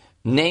argument,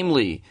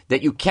 namely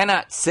that you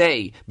cannot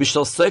say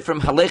b'shel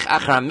soifrim halech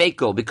achar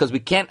hamekel because we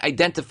can't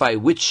identify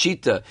which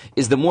shita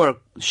is the more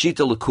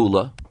shita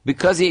l'kula,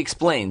 because he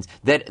explains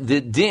that the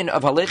din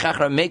of halech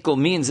achar hamekel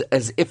means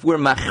as if we're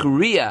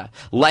machriya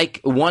like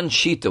one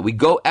shita. We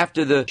go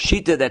after the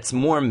shita that's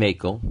more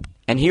mekel.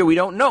 And here we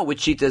don't know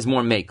which shita is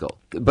more mekel.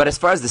 But as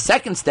far as the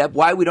second step,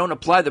 why we don't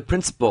apply the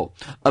principle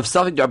of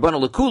Safik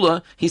D'Rabbanan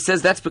L'Kula, he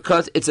says that's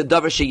because it's a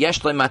davar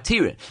sheyesh le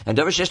matirin. And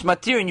davar sheyesh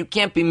matirin, you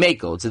can't be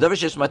mekel. It's a davar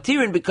sheyesh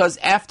matirin because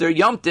after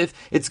Yom Tif,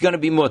 it's going to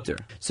be mutter.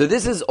 So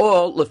this is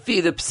all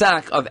lefi the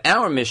psak of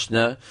our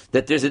Mishnah,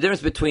 that there's a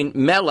difference between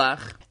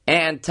melach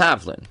and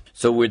tavlin.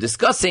 So we're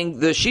discussing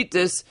the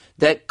shittas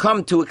that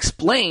come to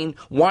explain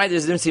why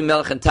there's a difference between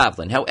melech and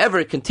tavlin. However,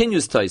 it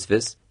continues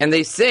Tosfos, and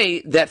they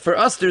say that for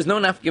us there's no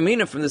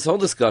nafkamina from this whole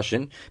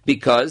discussion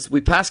because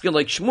we paskin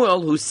like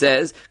Shmuel who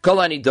says kol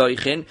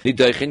anidoichin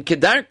nidoichin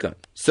kedarka.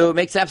 So it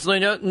makes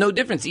absolutely no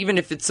difference, even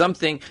if it's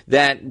something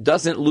that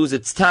doesn't lose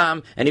its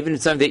tam, and even if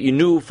it's something that you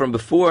knew from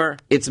before,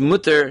 it's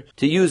mutter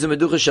to use a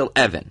meducha shel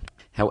even.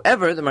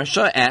 However, the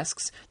Marsha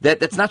asks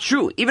that that's not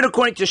true. Even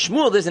according to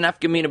Shmuel, there's an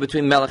afkamina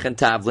between melech and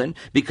tavlin,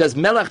 because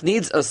melech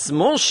needs a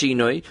small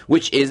shinoi,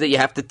 which is that you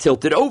have to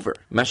tilt it over.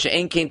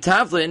 Masha'en kein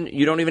tavlin,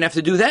 you don't even have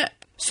to do that.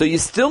 So you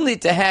still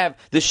need to have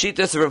the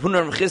shittas of Rav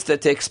Huna and Rav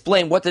Chisda to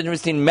explain what the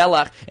difference between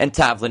melach and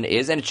tavlin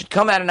is, and it should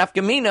come out in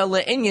afkamina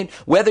le'inyan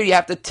whether you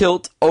have to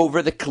tilt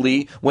over the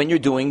kli when you're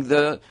doing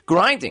the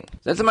grinding.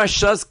 That's the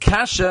Marsha's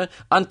kasha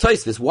on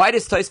Tosfos. Why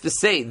does Tosfos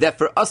say that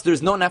for us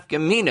there's no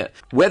nafkamina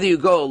whether you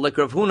go like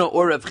Rav Huna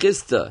or Rav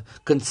Chisda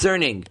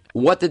concerning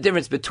what the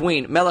difference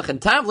between melach and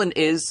tavlin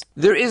is?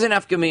 There is an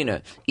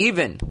nafkamina.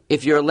 Even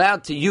if you're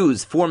allowed to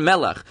use for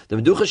melach the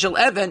meducha shel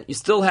even, you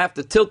still have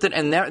to tilt it,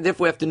 and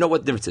therefore you have to know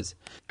what the difference is.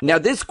 Now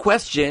this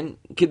question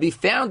can be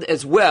found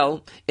as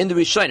well in the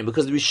Rishonim,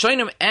 because the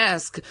Rishonim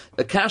ask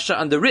a kasha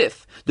on the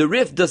Rif. The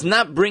Rif does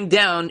not bring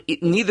down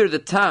neither the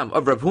tam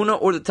of Rav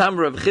Huna or the tam of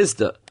Rav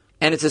Chisda.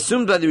 And it's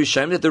assumed by the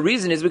Rishonim that the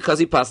reason is because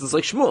he passes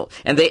like Shmuel.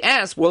 And they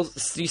ask, well,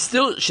 you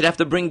still should have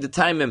to bring the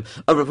timim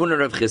of Rav Huna and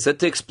Rav Chisda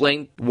to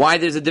explain why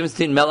there's a difference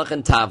between melech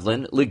and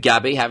tavlin,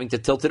 ligabe having to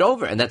tilt it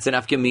over. And that's an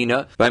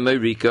afkamina by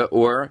Meirika,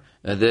 or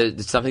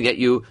something that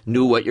you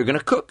knew what you're going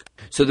to cook.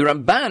 So the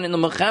Ramban in the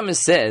Mechamis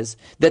says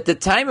that the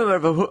time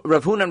of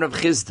Rav Huna and Rav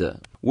Chisda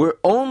were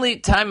only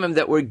timim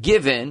that were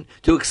given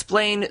to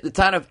explain the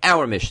time of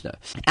our Mishnah.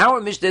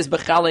 Our Mishnah is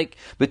bechalik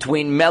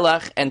between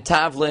melach and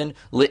tavlin,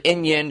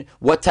 le'inyan,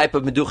 what type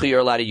of meducha you're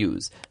allowed to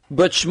use.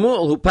 But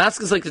Shmuel, who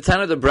passes like the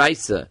Tana of the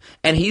Beitzah,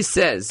 and he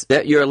says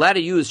that you're allowed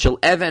to use shel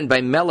even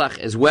by melach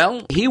as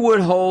well, he would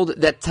hold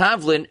that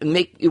tavlin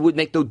it would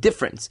make no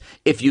difference.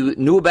 If you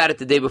knew about it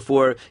the day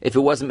before, if it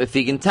wasn't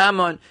mefigin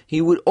tamon,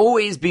 he would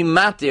always be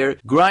matir,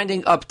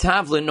 grinding up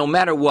tavlin no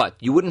matter what.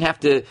 You wouldn't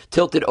have to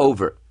tilt it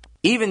over.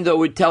 Even though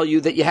we tell you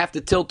that you have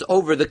to tilt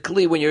over the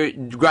kli when you're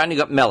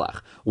grinding up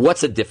melach. What's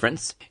the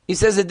difference? He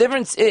says the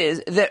difference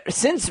is that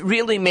since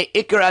really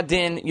me'ikar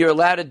adin, you're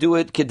allowed to do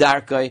it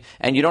kedarkai,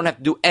 and you don't have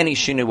to do any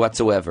shinu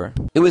whatsoever.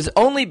 It was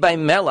only by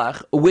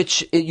melach,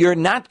 which you're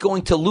not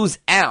going to lose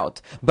out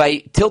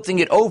by tilting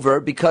it over,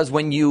 because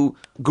when you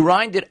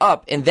grind it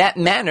up in that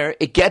manner,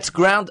 it gets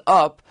ground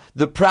up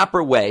the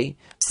proper way,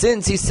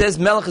 since he says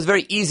melech is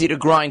very easy to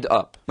grind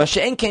up.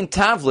 Masha'en kein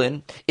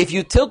tavlin, if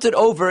you tilt it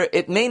over,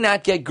 it may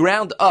not get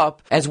ground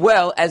up as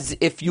well as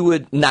if you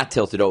would not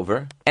tilt it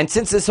over. And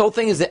since this whole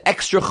thing is an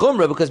extra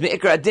chumrah, because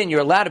me'ikar adin,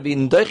 you're allowed to be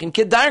ndoichin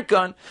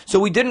kedarkan, so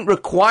we didn't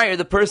require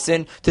the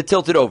person to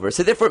tilt it over.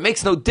 So therefore it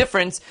makes no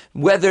difference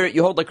whether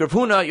you hold like Rav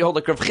Huna, you hold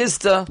like Rav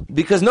Chisda,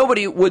 because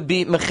nobody would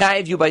be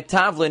mechayiv you by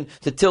tavlin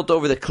to tilt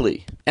over the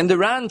kli. And the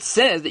Ran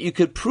says that you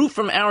could prove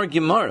from our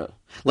Gemara,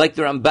 like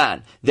the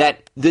Ramban,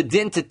 that the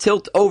din to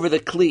tilt over the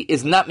kli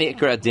is not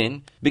me'ikar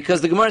adin,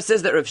 because the Gemara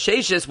says that Rav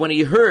Sheshes, when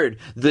he heard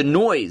the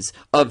noise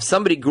of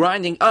somebody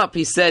grinding up,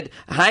 he said,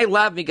 "Hai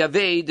lav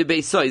migavei de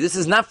beisoy." This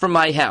is not from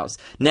my house.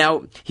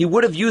 Now, he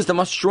would have used a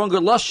much stronger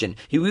lashon.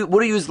 He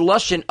would have used the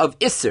lashon of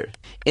Isser.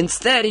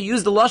 Instead, he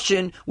used the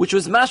lashon which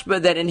was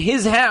mashba, that in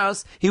his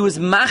house he was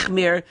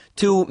machmir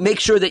to make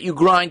sure that you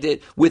grind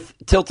it with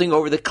tilting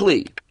over the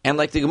kli. And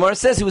like the Gemara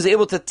says, he was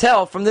able to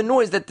tell from the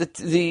noise that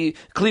the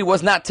kli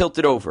was not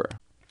tilted over.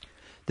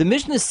 The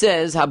Mishnah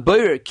says,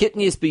 "Haboyer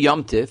kitnius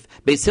b'yomtiv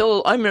Beis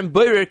Hillel oimrim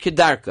boyer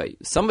kedarkai."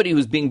 Somebody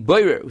who's being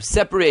boyer, who's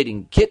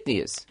separating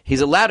kitnius,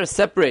 he's allowed to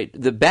separate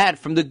the bad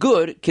from the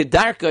good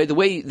kedarkai, the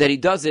way that he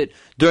does it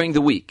during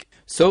the week.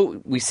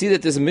 So we see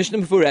that there's a Mishnah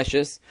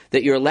Mefureshes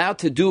that you're allowed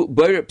to do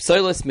boirer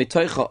psoilos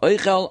mitoicha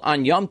oichel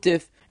on Yom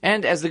Tif.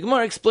 And as the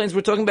Gemara explains,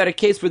 we're talking about a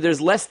case where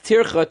there's less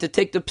tircha to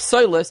take the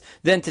psoilos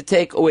than to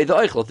take away the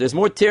oichel. If there's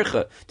more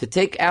tircha to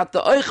take out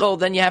the oichel,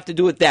 then you have to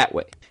do it that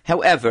way.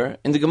 However,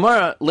 in the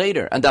Gemara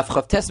later, on Daf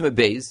Chav Tes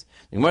Beis,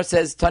 the Gemara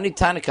says, Tani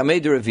Tana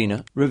Kamei de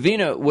Ravina.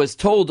 Ravina was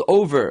told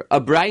over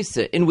a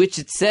Beitzah in which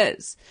it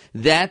says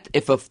that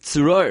if a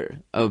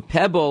tzuror, a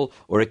pebble,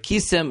 or a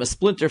kisem, a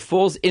splinter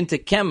falls into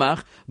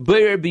kemach,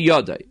 boirer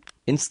biyodai.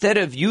 Instead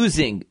of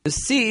using the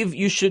sieve,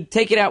 you should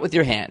take it out with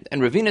your hand.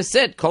 And Ravina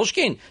said,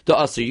 Kolshkin, the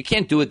Asr, you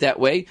can't do it that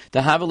way. The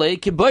Havalei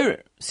ki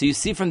boirer. So you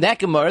see from that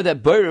Gemara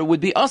that boirer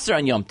would be Asr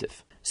on Yom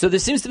Tif. So there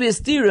seems to be a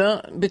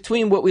stira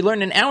between what we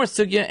learn in our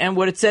sugya and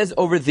what it says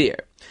over there.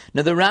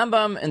 Now the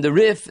Rambam and the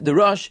Rif, the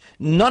Rosh,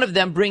 none of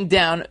them bring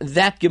down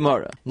that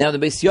Gemara. Now the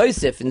Beis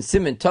Yosef in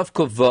Siman Tov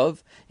Kov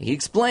Vav, he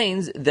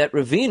explains that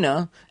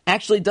Ravina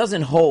actually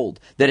doesn't hold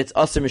that it's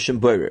Asr Mishum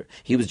Boirer.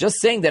 He was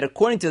just saying that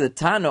according to the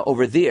Tana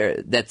over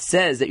there that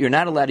says that you're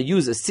not allowed to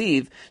use a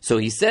sieve, so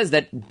he says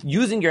that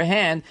using your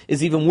hand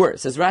is even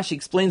worse. As Rashi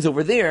explains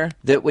over there,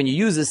 that when you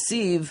use a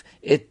sieve,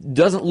 it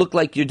doesn't look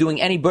like you're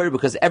doing any boirer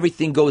because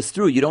everything goes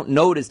through. You don't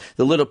notice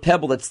the little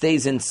pebble that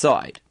stays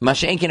inside.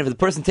 Masha'enkin, if the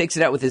person takes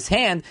it out with his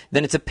hand,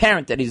 then it's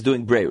apparent that he's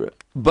doing boirer.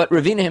 But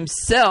Ravina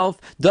himself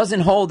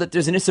doesn't hold that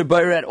there's an Isser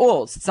boirer at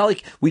all. So it's not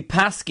like we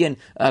paskin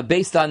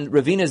based on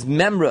Ravina's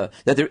memra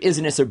that there is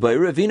an Isser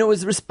boirer. Ravina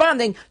was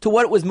responding to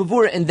what was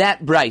mavura in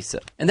that Beitzah.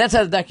 And that's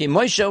how the Daki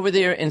Moshe over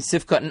there in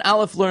Sifkat and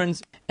Aleph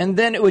learns. And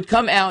then it would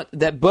come out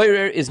that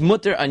boirer is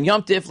mutter on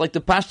Yom Tif like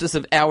the pashtus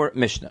of our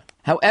Mishnah.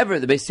 However,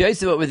 the Beis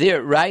Yosef over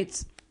there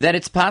writes that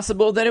it's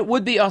possible that it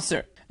would be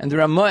Asr. And the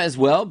Ramah as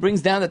well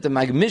brings down that the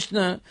Mag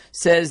Mishnah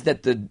says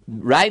that the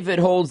Ravid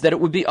holds that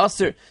it would be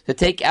Asr to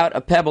take out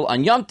a pebble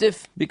on Yom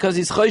Tif because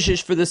he's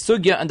choishish for the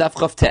Sugya and Daf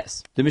Chav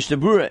Tes. The Mishnah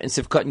Brura in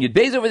Sifkat and Yud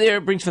Beis over there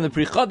brings from the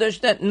Pri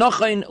Chodesh that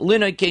Nochain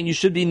Linoikein, you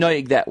should be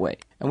noyig that way.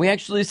 And we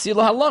actually see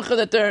la halacha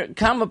that there are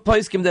kama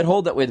poskim that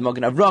hold that way. The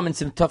Magen Avraham in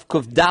Sim Tov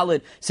Kuf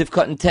Daled,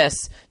 Sifkat and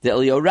Tes, the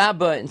Eliyahu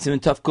Rabbah in Sim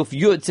Tov Kuf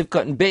Yud,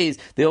 Sifkat and Beis,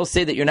 they all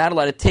say that you're not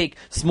allowed to take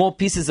small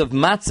pieces of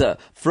matzah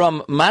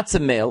from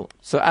matzah meal.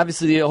 So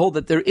obviously they hold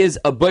that there is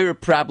a boirer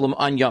problem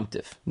on Yom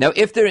Tif. Now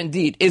if there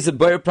indeed is a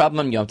boirer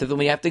problem on Yom Tif, then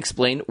we have to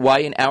explain why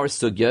in our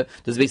sugya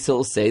does Beis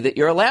Hillel say that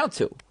you're allowed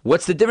to.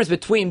 What's the difference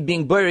between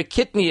being boirer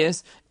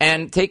kitnius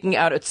and taking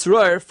out a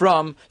tzror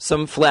from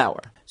some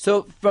flour?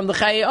 So from the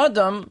Chaye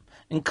Adam,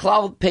 in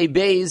Klal Pei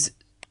Beis,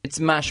 it's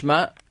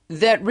mashma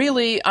that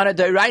really on a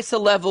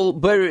Doraisa level,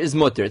 boirer is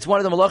mutter. It's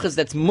one of the malachas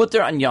that's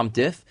mutter on Yom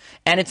Tif,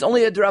 and it's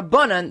only a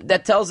Drabanan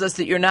that tells us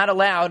that you're not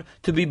allowed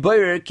to be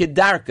boirer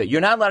kedarka.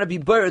 You're not allowed to be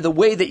boirer the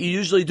way that you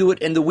usually do it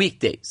in the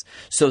weekdays.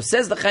 So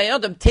says the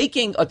Chayyadam,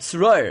 taking a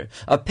tzror,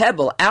 a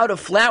pebble, out of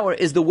flour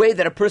is the way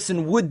that a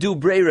person would do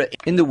boirer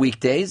in the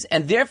weekdays,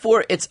 and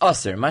therefore it's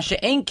aser.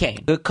 Masha'en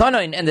kain. The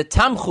kanoin and the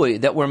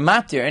tamchui that were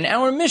matir in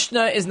our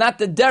Mishnah is not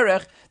the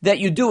derech that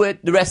you do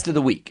it the rest of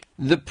the week.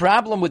 The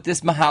problem with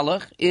this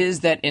mahalach is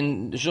that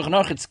in Shulchan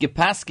Aruch it's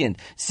gepaskin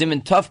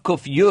siman tov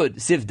kuf yud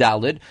siv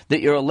dalid that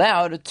you're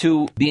allowed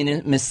to be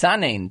in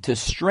misanein, to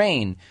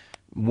strain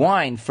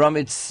wine from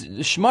its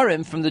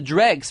shmarim, from the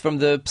dregs, from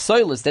the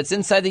psoilus that's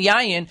inside the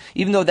yayin,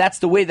 even though that's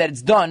the way that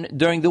it's done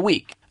during the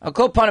week. I'll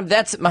call upon him,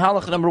 that's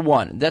mahalach number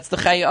one. That's the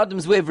Chaye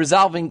Adam's way of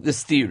resolving the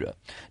stira.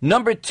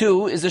 Number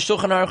two is the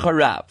Shulchan Aruch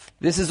Harav.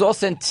 This is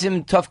also in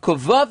Tim Tov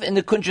Kovav in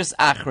the Kuntres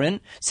Achron,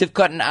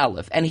 Sivkat and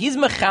Aleph. And he's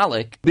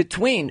mechalik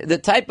between the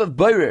type of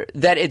boirer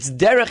that its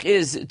derech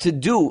is to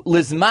do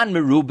lizman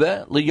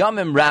merube,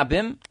 liyamim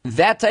rabim,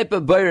 that type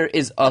of boirer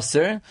is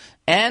aser,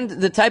 and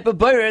the type of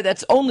boirer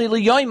that's only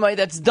liyoimai,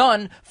 that's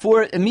done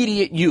for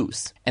immediate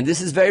use. And this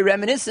is very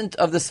reminiscent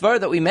of the svar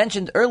that we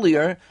mentioned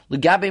earlier,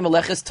 L'gabe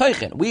Meleches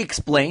Toichen. We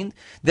explained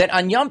that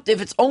on Yom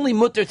Tiv it's only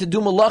mutter to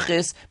do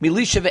Melechis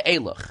Milisha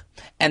ve'elach.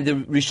 And the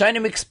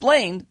Rishonim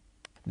explained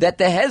that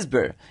the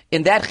Hezber,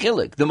 in that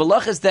chilik, the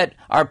melachas that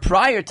are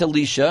prior to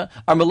Lisha,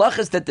 are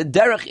melachas that the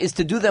derech is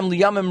to do them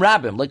liyamim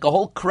rabim, like a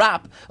whole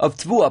crop of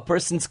tvua, a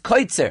person's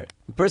koitzer.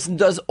 A person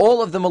does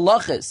all of the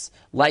melachas,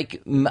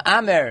 like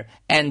Amer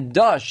and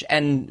Dosh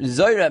and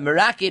Zoira,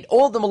 Merakit,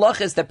 all the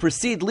melachas that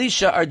precede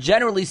Lisha are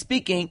generally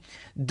speaking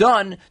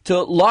done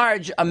to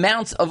large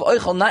amounts of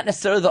oichel, not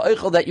necessarily the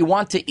oichel that you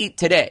want to eat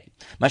today.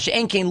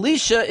 Masha'en kein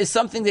Lisha is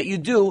something that you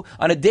do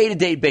on a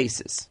day-to-day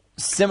basis.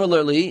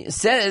 Similarly,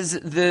 says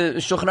the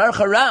Shulchan Aruch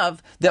Harav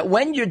that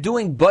when you're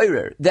doing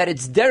boirer, that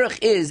its derech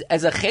is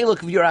as a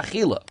cheluk of your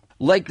achila,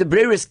 like the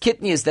breiris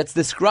kitnius that's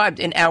described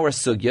in our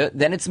sugya,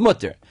 then it's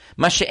mutter.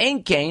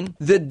 Masha'en kain,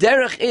 the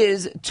derech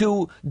is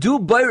to do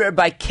boirer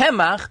by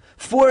kemach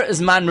for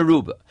zman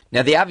meruba.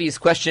 Now the obvious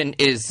question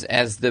is,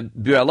 as the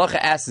Bir Halacha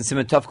asks in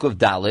Siman Tov Kuf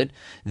Daled,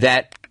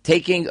 that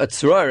taking a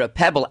tzror, a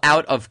pebble,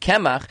 out of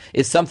kemach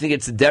is something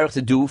it's derech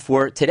to do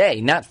for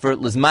today, not for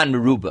lizman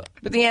meruba.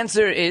 But the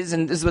answer is,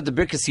 and this is what the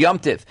Birkas Yom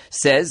Tiv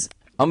says,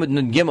 Amud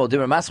Nun Gimel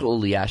Dibra Maschil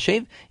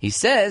Uliyashev. He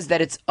says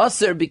that it's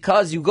usher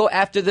because you go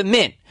after the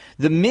min.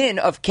 The min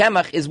of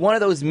kemach is one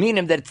of those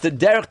minim that it's the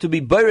derech to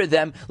be boirer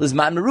them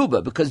lizman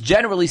meruba, because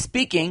generally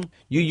speaking,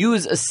 you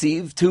use a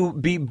sieve to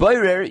be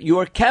boirer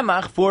your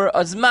kemach for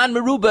a zman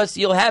meruba, so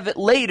you'll have it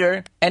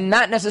later and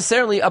not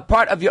necessarily a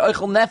part of your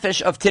oichel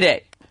nefesh of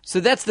today. So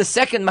that's the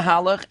second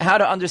mahalach, how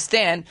to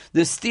understand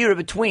the stira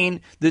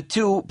between the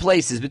two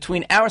places,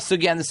 between our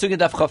sugya and the sugya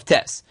daf chav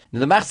tes.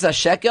 The Machzah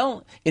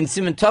Shekel in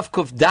Siman Tov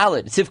Kuf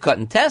Dalet Sivkat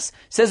and Tes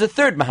says a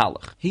third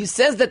mahalach. He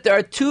says that there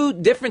are two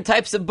different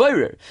types of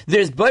boirer.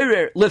 There's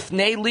boirer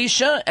lifnei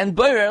lisha and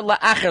boirer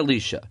la'acher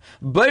lisha.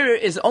 Boirer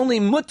is only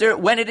mutter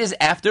when it is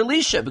after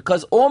lisha,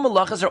 because all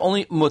malachas are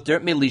only mutter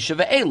melisha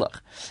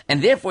ve'elach.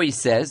 And therefore he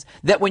says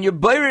that when you're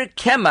boirer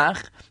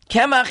kemach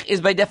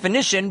is by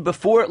definition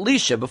before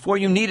lisha, before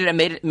you knead it and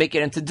make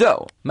it into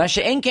dough.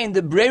 Masha'enkein,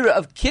 the breira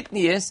of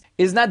kitnius,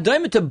 is not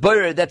doimet to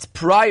boirer that's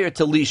prior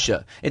to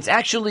lisha. It's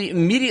actually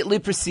immediately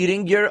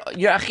preceding your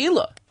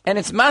achila. And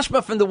it's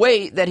mashma from the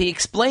way that he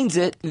explains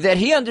it, that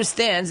he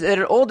understands that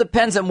it all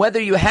depends on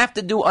whether you have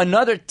to do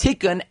another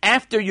tikkun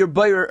after your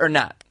boirer or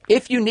not.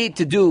 If you need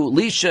to do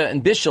lisha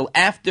and bishul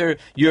after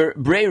your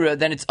breira,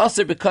 then it's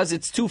usher because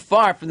it's too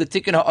far from the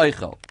tikkun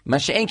ha'oichel.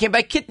 Masha'en came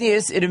by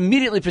kitnius, it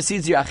immediately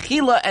precedes your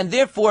achila, and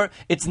therefore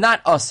it's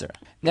not usher.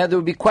 Now there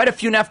would be quite a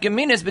few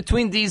nafkaminas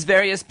between these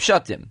various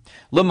pshatim.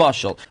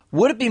 L'mashal,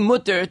 would it be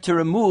mutter to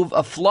remove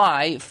a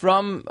fly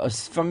from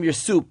your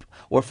soup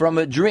or from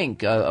a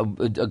drink, a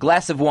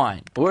glass of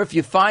wine? Or if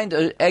you find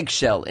an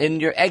eggshell in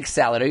your egg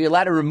salad, are you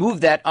allowed to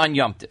remove that on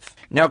Yom Tif?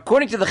 Now,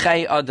 according to the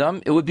Chai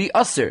Adam, it would be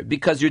usher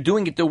because you're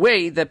doing it the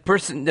way that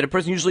a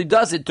person usually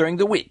does it during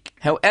the week.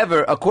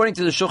 However, according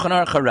to the Shulchan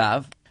Aruch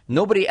Harav,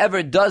 nobody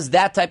ever does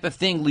that type of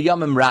thing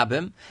liyamim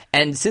rabim,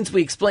 and since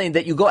we explained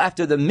that you go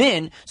after the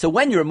min, so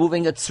when you're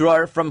removing a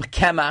tzrar from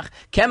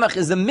kemach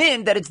is the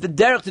min that it's the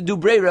derech to do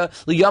breira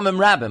liyamim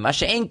rabim.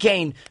 Masha'en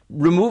kain,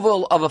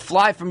 removal of a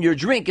fly from your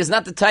drink is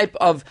not the type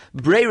of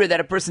breira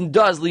that a person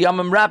does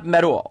liyamim rabim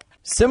at all.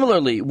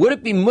 Similarly, would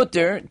it be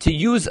mutter to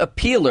use a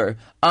peeler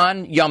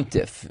on Yom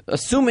Tif,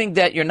 assuming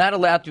that you're not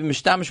allowed to be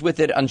mishtamish with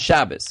it on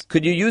Shabbos?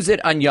 Could you use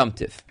it on Yom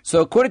Tif?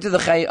 So according to the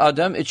Chai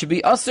Adam, it should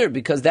be usher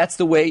because that's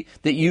the way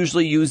that you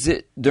usually use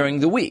it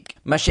during the week.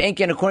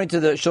 Masha'enken, according to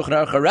the Shulchan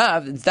Aruch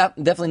Harav, it's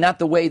definitely not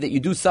the way that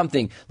you do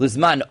something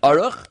lizman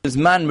aruch,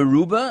 lizman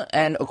meruba,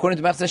 and according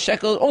to Machzah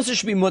Shekel, it also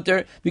should be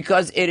mutter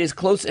because it is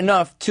close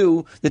enough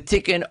to the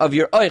tikkun of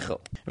your oichel.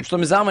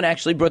 Shlomo Zalman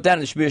actually brought down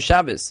in the Shmir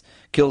Shabbos,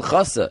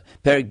 Kilchasa,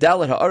 Perik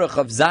Dalet Ha'aruch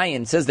of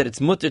Zion, says that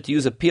it's mutter to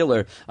use a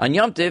peeler on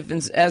Yom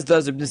Tif, as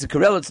does Ibn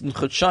Karelitz and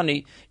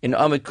Chutshani in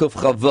Amid Kuf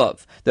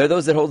Chavav. There are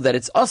those that hold that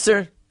it's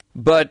usher,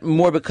 but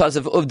more because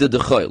of Uvda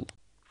Dechoil.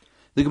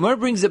 The Gemara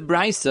brings a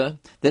Beitzah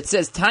that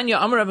says, Tanya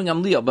Amar Rav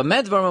Gamliel,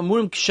 B'medvar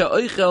Mamurim Kisha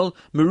Oichel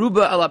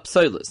Meruba Ala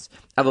Psoilis.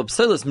 Ava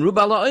Psoilis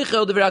Meruba Ala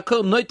Oichel, Devir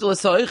HaKol Noitel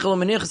Asa Oichel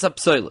Menichas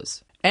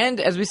HaPsoilis.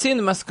 And as we see in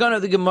the Maskana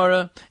of the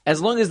Gemara,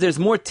 as long as there's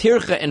more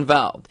tircha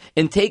involved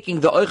in taking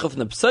the oichel from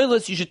the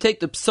psoilis, you should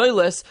take the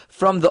psoilis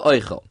from the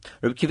oichel.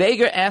 Rabbi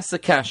Kiveger asks a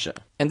kasha,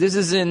 and this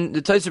is in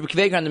the Toys of Rabbi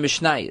Kiveger on the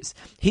Mishnayos.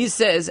 He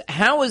says,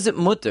 how is it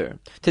mutter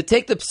to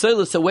take the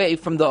psoilis away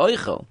from the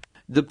oichel?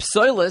 The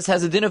psoilis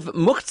has a din of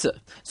muktzah,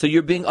 so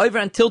you're being over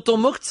on tiltal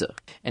muktzah.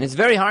 And it's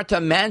very hard to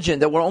imagine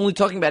that we're only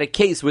talking about a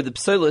case where the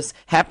psoilis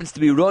happens to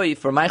be roi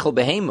for Michael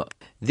Behema.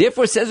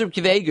 Therefore, says Rabbi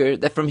Kiveger,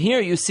 that from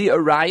here you see a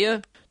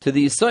raya to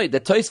the Yisoid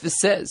that Tosfos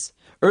says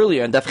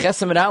earlier in Daf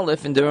Chesam and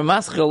Aleph in the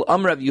Ramaschil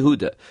Amrav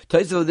Yehuda.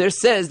 Tosfos there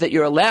says that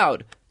you're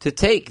allowed to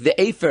take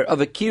the afer of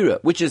Akira,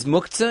 which is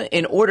muktzah,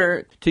 in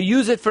order to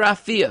use it for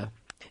afiyah.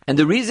 And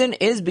the reason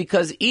is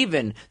because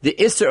even the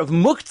isser of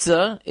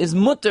muktzah is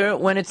mutter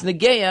when it's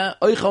negeya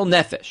oichol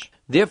nefesh.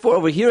 Therefore,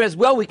 over here as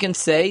well, we can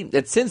say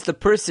that since the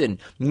person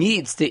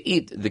needs to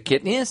eat the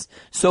kidneys,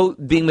 so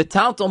being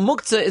metaltal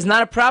muktzah is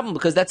not a problem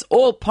because that's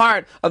all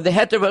part of the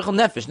heter of eichel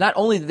nefesh. Not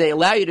only did they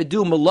allow you to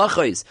do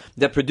malachos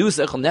that produce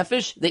eichel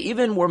nefesh, they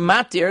even were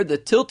matir, the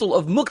tiltal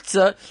of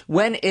muktzah,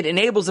 when it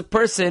enables a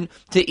person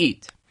to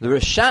eat. The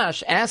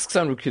Rashash asks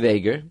on Rabbi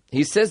Kiveger,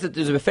 he says that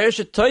there's a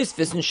Befereshet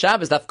Tosfos in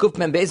Shabbos, Daf Kuf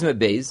Mem Beis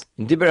Mebeis,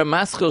 in Dibra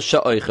Maschil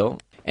Sha'oichel,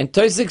 and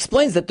Tosfos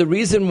explains that the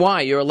reason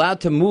why you're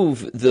allowed to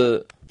move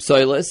the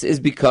psoilis is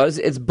because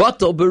it's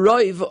batal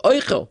b'roiv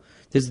oichel.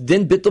 There's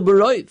din bittul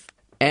b'roiv.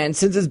 And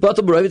since it's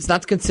batal b'roiv, it's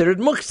not considered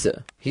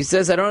muktzah. He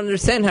says, I don't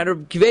understand how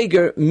Rabbi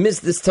Kiveger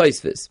missed this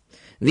Tosfos.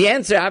 The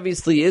answer,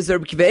 obviously, is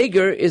Rabbi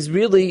Kiveger is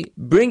really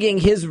bringing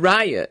his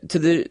raya to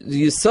the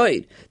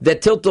Yisoid,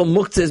 that tiltal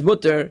muktzah is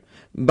mutter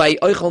by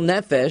oichel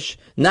nefesh,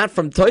 not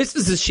from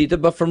Tosfos'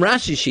 shita, but from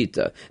Rashi's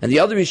shita. And the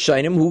other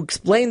Rishonim who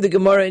explained the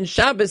Gemara in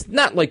Shabbos,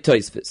 not like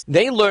Tosfos.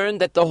 They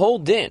learned that the whole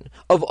din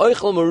of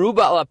oichel meruba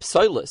ala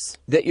psoilis,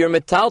 that your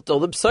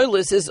metaltal, the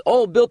psoilis, is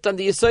all built on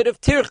the yisoid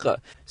of tircha.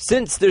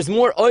 Since there's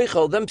more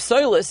oichel than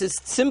psoilis, it's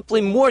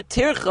simply more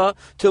tircha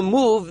to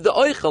move the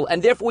oichel,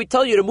 and therefore we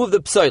tell you to move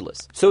the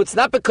psoilis. So it's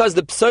not because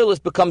the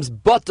psoilis becomes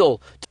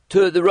batal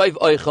to the Rav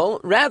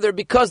Oichel, rather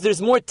because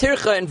there's more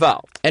tircha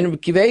involved.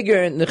 And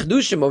Kiveger and the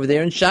Chedushim over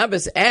there in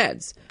Shabbos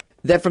adds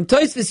that from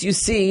Tosfos you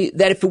see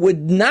that if it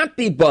would not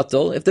be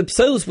batal, if the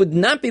psoilus would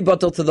not be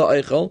batal to the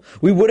oichel,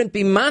 we wouldn't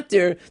be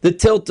matir the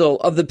tiltal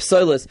of the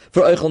psoilus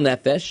for oichel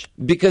nefesh,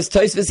 because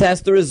Tosfos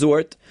has to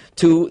resort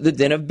to the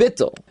din of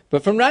bittul.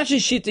 But from Rashi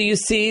Shita you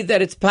see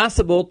that it's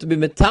possible to be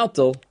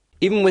metaltal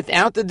even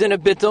without the din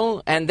of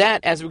bittul, and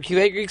that, as Rabbi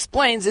Kiva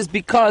explains, is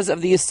because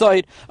of the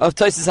yisoid of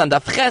Tosfos and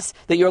Daf Ches,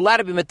 that you're allowed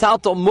to be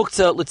metaltal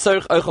muktzah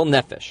l'tzorich oichel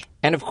nefesh.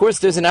 And of course,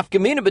 there's an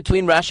afkamina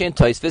between Rashi and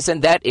Tosfos,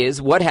 and that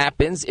is what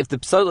happens if the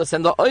psoilus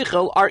and the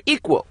oichel are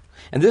equal.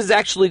 And this is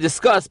actually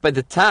discussed by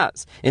the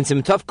Taz in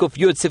Simtov Kuf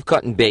Yud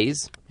Sivkot and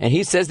Beis, and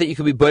he says that you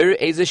could be boyer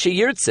eza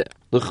sheyirtze.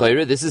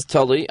 L'chayre, this is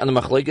totally on the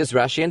machlokes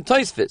Rashi and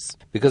Tosfos,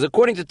 because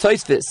according to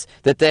Tosfos,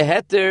 that the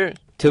heter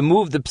to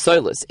move the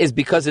psoilus is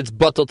because it's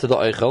batal to the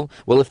oichel.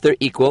 Well, if they're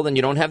equal, then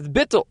you don't have the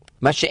bittul.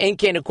 Masha'en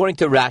kain, according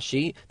to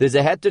Rashi, there's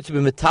a heter to be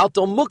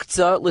metaltal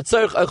muktzah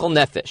l'tzorich oichel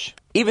nefesh.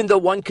 Even though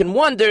one can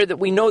wonder that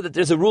we know that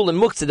there's a rule in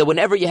muktzah that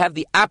whenever you have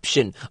the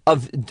option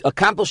of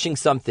accomplishing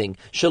something,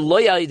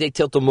 shelo yalidei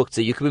tiltal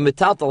muktzah, you can be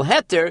metaltal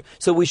heter,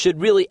 so we should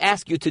really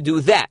ask you to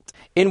do that.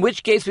 In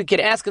which case we could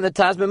ask in the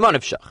Taz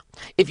Memonevshach.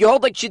 If you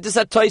hold like Shittas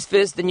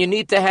HaTosfos, then you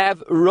need to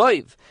have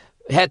roiv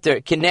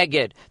heter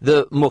keneged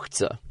the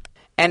muktzah.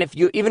 And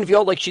even if you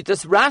hold like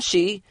Shittas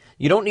Rashi,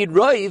 you don't need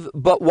roiv,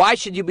 but why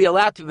should you be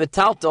allowed to be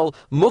metaltal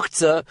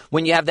muktzah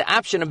when you have the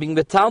option of being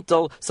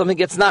metaltal something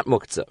that's not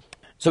muktzah?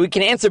 So we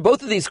can answer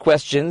both of these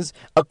questions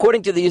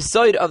according to the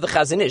yisoid of the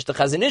Chazon Ish. The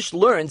Chazon Ish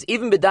learns,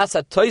 even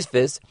b'das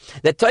HaTosfos,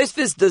 that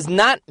Tosfos does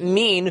not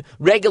mean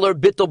regular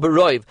bittul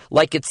b'roiv,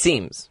 like it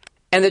seems.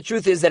 And the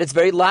truth is that it's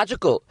very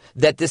logical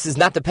that this is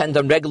not dependent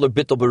on regular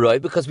bittul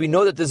b'roiv, because we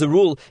know that there's a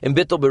rule in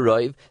bittul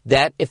b'roiv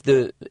that if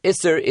the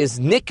isser is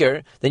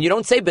nicker, then you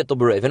don't say bittul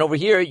b'roiv. And over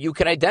here, you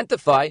can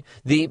identify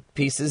the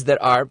pieces that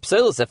are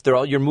psoilus. After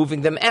all, you're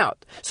moving them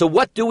out. So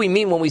what do we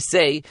mean when we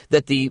say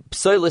that the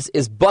psoilus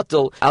is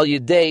batal al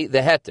yedei the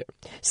heter?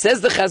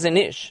 Says the Chazon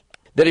Ish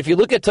that if you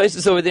look at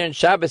Tosfos over there in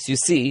Shabbos, you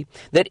see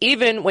that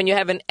even when you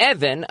have an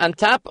even on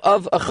top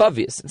of a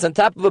chavius, it's on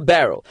top of a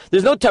barrel,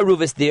 there's no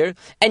taruvis there,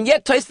 and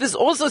yet Tosfos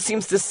also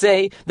seems to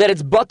say that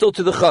it's batal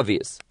to the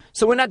chavius.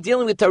 So we're not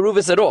dealing with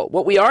taruvis at all.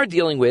 What we are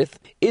dealing with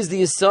is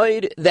the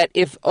aside that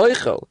if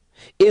oichel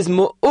is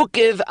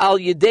mu'ukiv al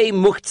yedei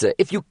muktzah,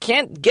 if you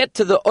can't get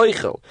to the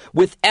oichel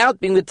without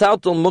being the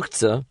taltal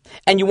muktzah,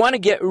 and you want to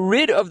get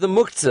rid of the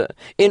muktzah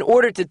in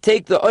order to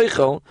take the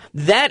oichel,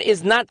 that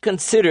is not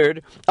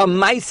considered a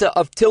maisa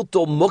of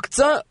tiltal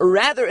muktzah,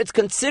 rather it's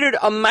considered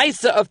a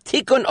maisa of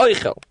tikun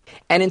oichel.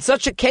 And in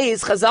such a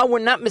case, Chazal were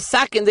not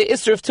misakin the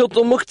isser of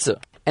tiltal muktzah.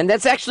 And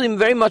that's actually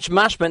very much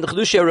mashma in the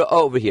Chedushei Ra'ah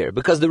over here,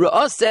 because the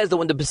Ra'ah says that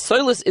when the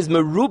psoilus is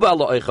meruba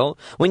la'oichel,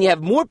 when you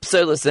have more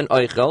psoilus than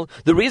oichel,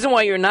 the reason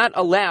why you're not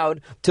allowed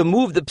to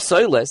move the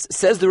psoilus,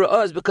 says the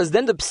Ra'ah, is because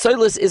then the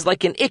psoilus is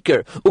like an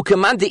ikar.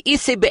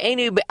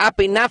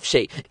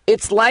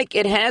 It's like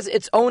it has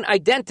its own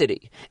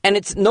identity, and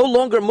it's no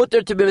longer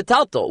mutter to be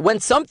metaltal. When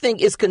something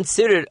is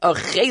considered a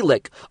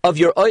chelik of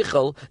your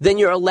oichel, then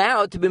you're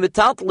allowed to be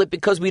metaltal it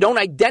because we don't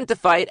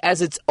identify it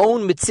as its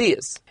own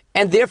mitzias.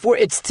 And therefore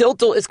its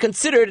tiltal is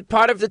considered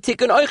part of the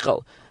tikkun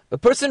oichel. A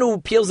person who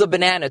peels a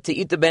banana to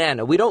eat the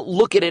banana, we don't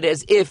look at it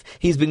as if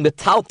he's being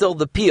metaltal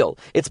the peel.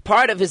 It's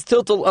part of his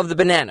tiltal of the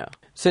banana.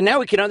 So now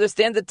we can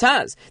understand the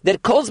Taz,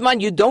 that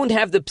kolzman you don't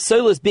have the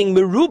psoilus being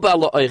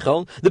meruba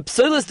la'oichel, the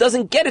psoilus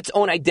doesn't get its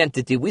own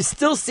identity. We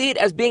still see it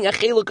as being a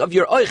cheluk of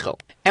your oichel.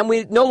 And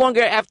we no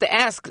longer have to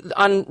ask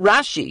on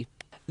Rashi,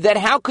 that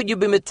how could you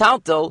be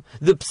metaltal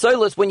the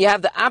psoilus when you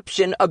have the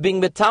option of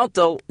being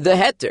metaltal the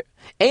heter?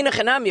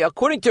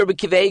 According to Rabbi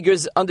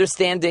Kivager's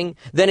understanding,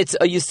 then it's a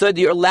yisod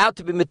you're allowed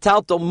to be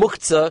metaltal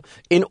muktzah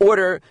in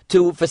order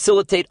to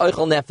facilitate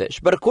oichel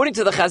nefesh. But according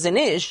to the Chazon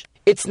Ish,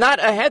 it's not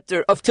a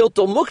heter of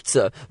tiltal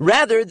muktzah.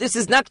 Rather, this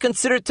is not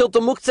considered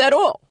tiltal muktzah at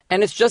all.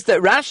 And it's just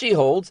that Rashi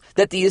holds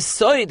that the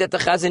yisoid that the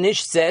Chazon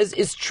Ish says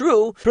is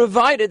true,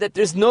 provided that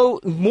there's no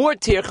more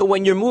tircha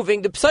when you're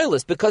moving the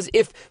psoilus. Because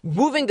if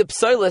moving the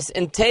psoilus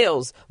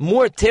entails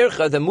more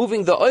tircha than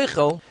moving the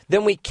oichel,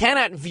 then we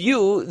cannot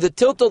view the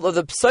tiltal of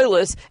the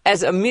psoilus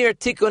as a mere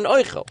tikkun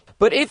oichel.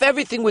 But if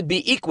everything would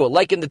be equal,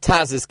 like in the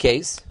Taz's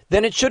case,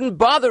 then it shouldn't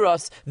bother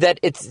us that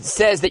it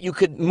says that you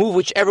could move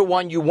whichever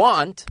one you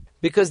want,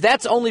 because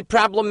that's only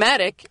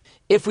problematic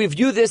if we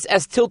view this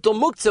as tiltal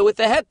muktzah with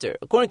a heter.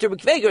 According to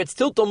Rabbi Kveger, it's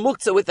tiltal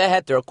muktzah with a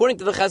heter. According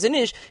to the Chazon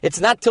Ish,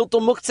 it's not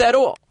tiltal muktzah at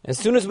all. As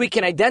soon as we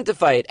can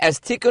identify it as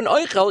tikkun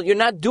oichel, you're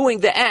not doing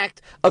the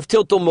act of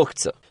tiltal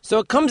muktzah. So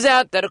it comes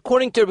out that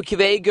according to Rabbi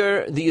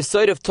Kveger, the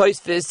yisoid of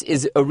Tosfos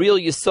is a real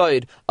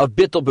yisoid of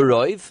bittul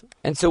b'roiv.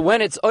 And so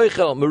when it's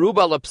oichel,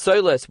 meruba la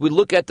psoilus, we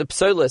look at the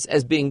psoilus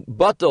as being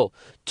batal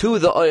to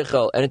the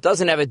oichel, and it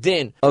doesn't have a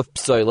din of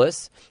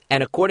psoilus.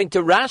 And according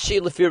to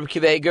Rashi, Lefir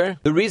Kiveger,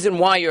 the reason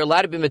why you're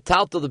allowed to be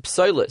metaltal the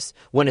psoilus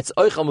when it's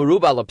oichel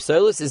merubal of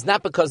psoilus is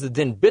not because the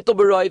din bittul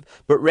beroiv,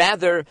 but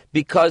rather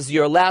because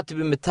you're allowed to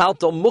be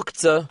metaltal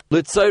muktzah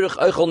litzoyrich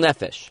oichel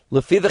nefesh.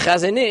 Lefi the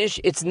Chazon Ish,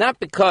 it's not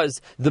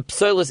because the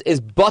psoilus is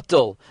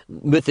bottle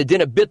with the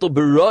din of bittul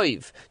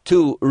beroiv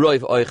to roiv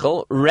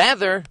oichel.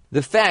 Rather,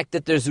 the fact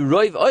that there's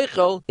roiv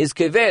oichel is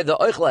kever the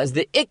oichel as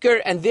the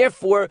ikr, and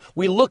therefore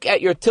we look at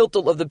your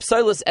tiltal of the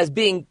psoilus as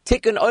being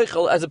tikkun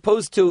oichel as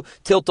opposed to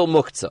tiltal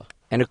muktzah.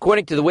 And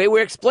according to the way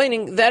we're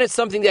explaining, that is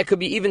something that could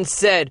be even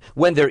said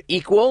when they're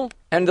equal,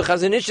 and the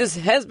Chazon Ish's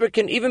hesber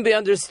can even be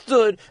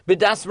understood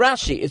b'das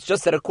Rashi. It's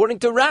just that according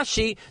to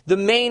Rashi, the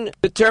main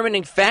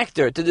determining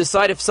factor to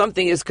decide if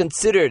something is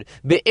considered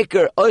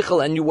be'ikr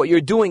oichel and what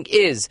you're doing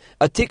is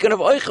a tikkun of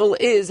oichel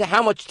is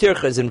how much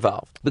tircha is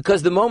involved.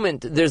 Because the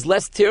moment there's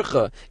less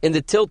tircha in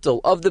the tiltal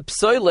of the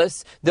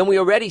psoilus, then we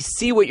already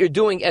see what you're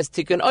doing as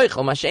tikkun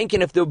oichel.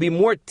 Mashenkin, if there will be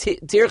more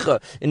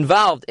tircha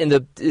involved in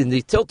the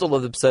tiltal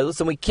of the psoilus,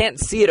 then we can't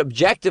see it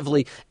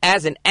objectively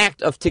as an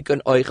act of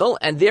tikkun oichel,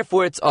 and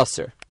therefore it's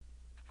aser.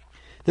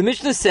 The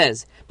Mishnah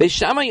says, you're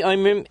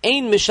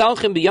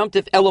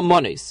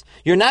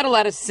not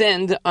allowed to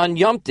send on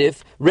Yom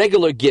Tif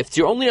regular gifts.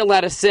 You're only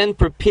allowed to send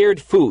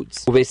prepared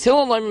foods.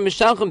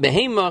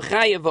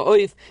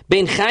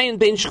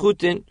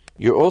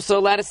 You're also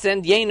allowed to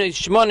send yenos,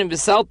 shmonim,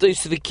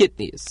 v'saltos,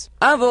 v'kitnias.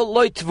 Avo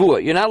loy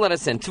tvua. You're not allowed to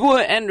send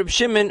tvua, and Reb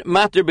Shimon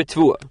mater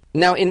betvua.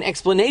 Now, in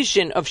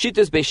explanation of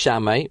Shitas Beis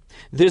Shammai,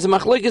 there's a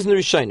machlokes in the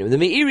Rishonim. The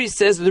Meiri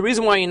says the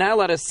reason why you're not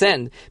allowed to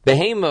send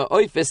behema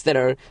oifes that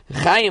are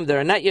chayim, that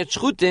are not yet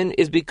shchutin,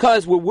 is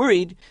because we're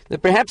worried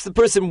that perhaps the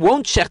person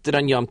won't shecht it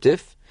on Yom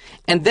Tif,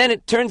 and then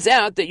it turns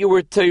out that you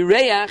were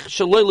toireach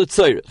shaloi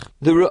l'tzoyrich.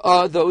 The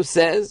Ra'ah, though,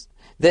 says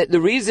that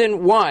the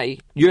reason why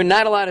you're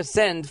not allowed to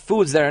send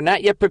foods that are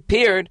not yet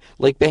prepared,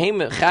 like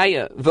behema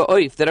chaya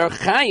v'oif, that are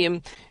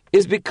chayim,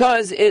 is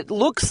because it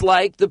looks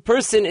like the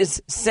person is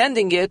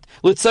sending it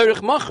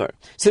l'tzarich machar.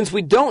 Since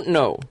we don't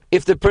know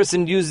if the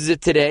person uses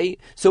it today,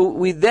 so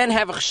we then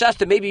have a chashash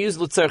to maybe use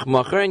l'tzarich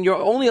machar, and you're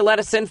only allowed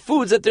to send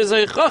foods that there's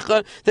a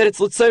chacha that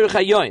it's l'tzarich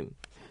hayoim.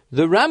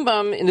 The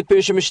Rambam in the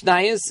Pirush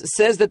Mishnayos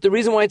says that the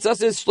reason why it's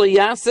us is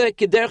shloyase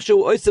kederech shu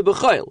oisa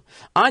b'choil.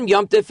 On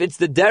Yom Tif, it's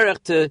the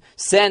derech to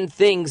send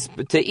things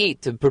to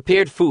eat, to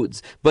prepared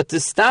foods, but to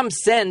stam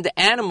send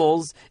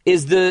animals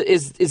is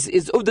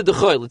uvda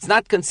d'choil. It's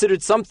not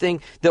considered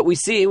something that we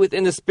see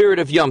within the spirit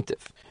of Yom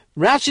Tif.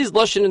 Rashi's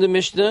lashon in the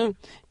Mishnah,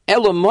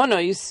 Elo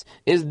monois,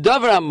 is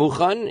davar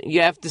muchan.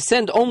 You have to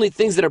send only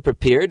things that are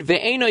prepared.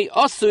 Ve'enoi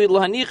asui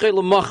l'hanichei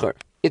l'machar.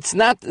 It's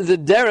not the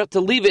derech to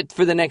leave it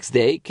for the next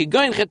day.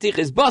 Kigoyin chatich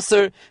is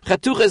basar,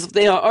 chatuch is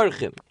v'nei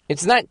ha'archim.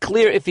 It's not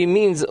clear if he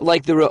means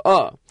like the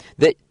Ra'ah,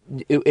 that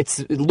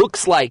it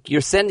looks like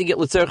you're sending it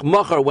l'tzarech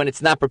machar when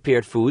it's not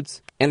prepared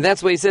foods. And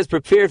that's why he says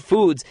prepared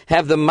foods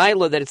have the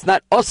maila that it's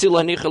not osil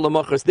hanicha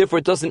l'machar, therefore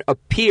it doesn't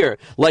appear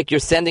like you're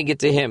sending it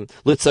to him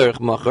l'tzarech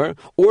machar.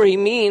 Or he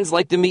means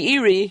like the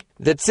Meiri,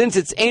 that since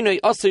it's enoi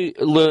osil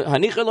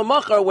hanicha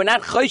l'machar, we're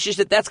not choishish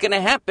that that's going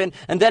to happen,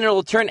 and then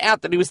it'll turn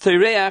out that he was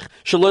teireach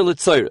shaloi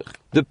l'tzarech.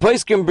 The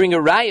poskim bring a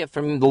raya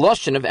from the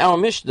lashon of our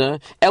Mishnah,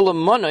 Elam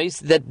Monos,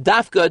 that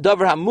Dafka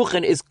Davar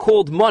HaMuchen is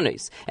called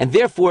Monos, and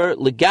therefore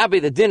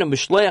legabe the din of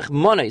Mishloach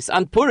Monos.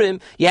 On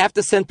Purim, you have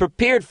to send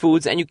prepared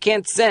foods, and you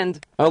can't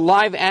send a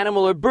live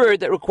animal or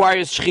bird that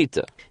requires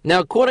shchita. Now,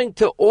 according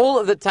to all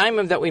of the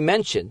timim that we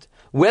mentioned,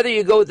 whether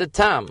you go with the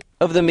tam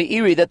of the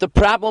Meiri, that the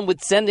problem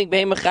with sending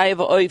behema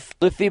chayav oif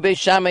lefi Beis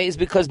Shammai is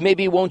because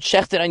maybe you won't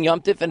shecht it on Yom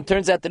Tif, and it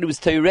turns out that it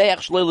was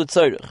teireach shloi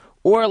l'tzorich.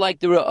 Or like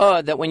the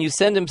Ra'ah, that when you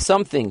send him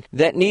something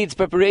that needs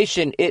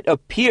preparation, it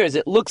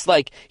looks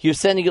like you're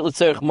sending it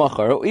l'tzarech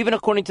machar. Or even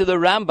according to the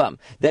Rambam,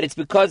 that it's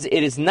because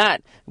it is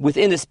not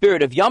within the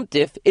spirit of Yom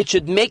Tif, it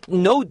should make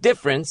no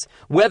difference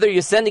whether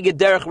you're sending it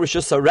derech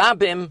Rishus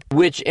HaRabim,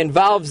 which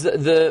involves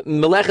the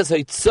Meleches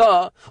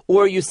HaYitzah,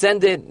 or you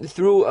send it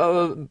through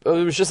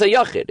Rishus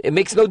HaYachid. It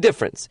makes no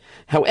difference.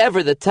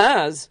 However, the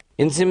Taz,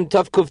 in Sim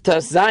Tav Kuf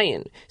Tas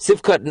Zayin,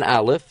 Sivkat and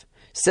Aleph,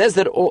 says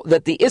that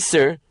the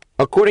Isser,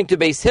 according to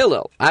Beis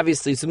Hillel,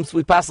 obviously, since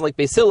we pass like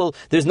Beis Hillel,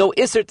 there's no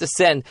Isser to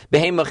send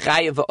behema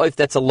chayav v'oif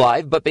that's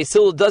alive, but Beis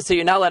Hillel does say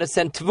you're not allowed to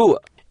send tvua.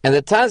 And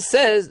the Taz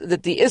says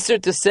that the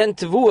Isser to send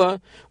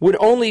tvua would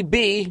only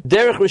be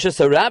derech Rishus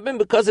HaRabim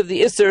because of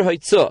the Isser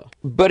Haitzah.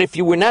 But if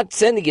you were not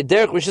sending it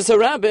derech Rishus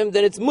HaRabim,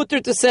 then it's mutter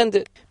to send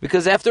it.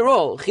 Because after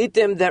all,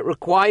 chitim that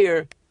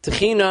require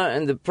techina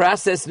and the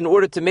process in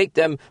order to make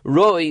them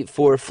roi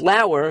for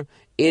flour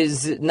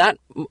is not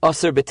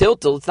aser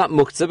betiltel, it's not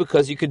muktzah,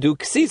 because you could do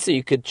ksisa,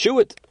 you could chew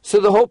it. So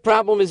the whole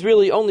problem is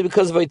really only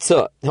because of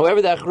Eitzah.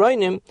 However, the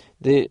Achrayim,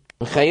 the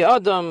Chayei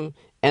Adam,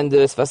 and the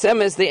Sfas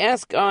Emes, they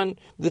ask on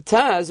the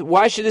Taz,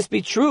 why should this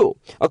be true?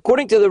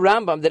 According to the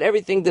Rambam, that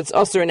everything that's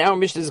aser in our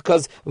Mishnah is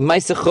because of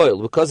Maisa Choil,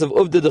 because of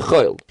Uvda de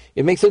Choil.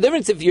 It makes no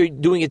difference if you're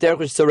doing it derech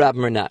Rishus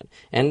HaRabim or not.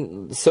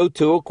 And so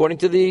too, according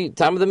to the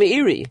time of the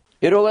Meiri.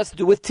 It all has to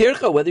do with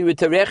tircha, whether you're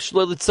terech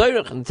shloi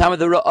l'tzorech, and the time of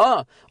the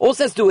Ra'ah.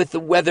 Also has to do with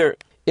whether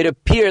it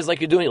appears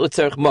like you're doing it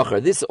l'tzarech machar.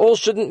 This all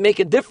shouldn't make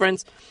a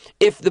difference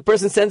if the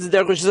person sends it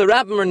derech Rosh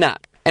Hashanah or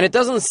not. And it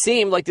doesn't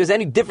seem like there's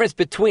any difference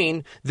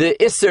between the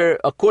Isser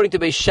according to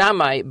Beis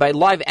Shammai by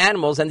live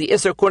animals and the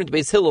Isser according to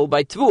Beis Hillel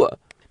by Tvua.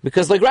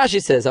 Because like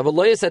Rashi says, you don't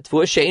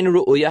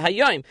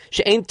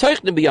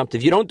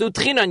do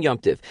tchina on Yom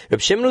Tiv. Reb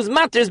Shimon's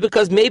matters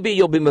because maybe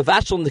you'll be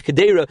mevashel in the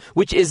kedera,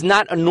 which is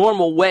not a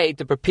normal way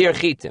to prepare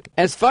chitim.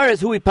 As far as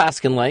who we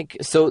paskin like,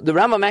 so the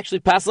Rambam actually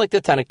passes like the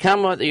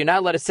Tanakama that you're not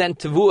allowed to send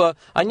tevua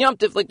on Yom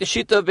Tiv like the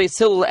Shita of Beis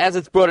Hillel as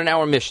it's brought in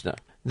our Mishnah.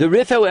 The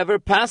Rif, however,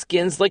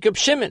 paskins like Reb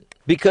Shimon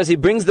because he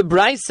brings the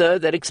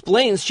Beitzah that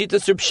explains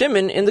Shitas Reb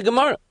Shimon in the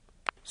Gemara.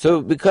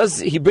 So because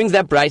he brings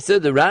that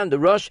Beitzah, the Ran, the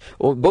Rosh,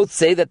 or both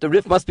say that the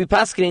Rif must be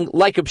paskening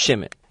like Reb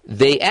Shimon.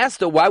 They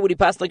asked her, why would he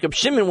pass like Reb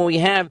Shimon when we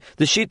have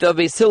the Shita of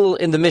Beis Hillel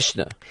in the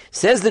Mishnah?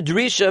 Says the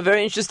Drisha a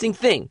very interesting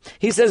thing.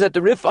 He says that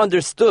the Rif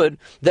understood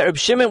that Reb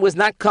Shimon was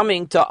not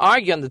coming to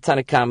argue on the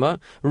Tanakama,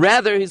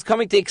 rather he's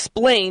coming to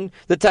explain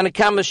the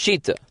Tanakama's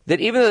Shita.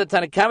 That even though the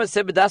Tanakama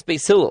said B'das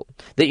Beis Hillel,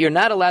 that you're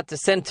not allowed to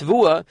send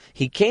Tvua,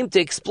 he came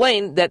to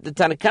explain that the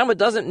Tanakama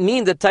doesn't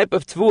mean the type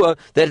of Tvua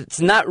that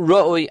it's not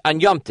Ro'oi on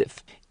Yom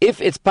Tiv. If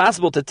it's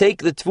possible to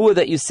take the tvua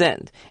that you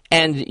send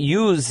and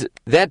use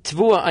that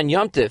tvua on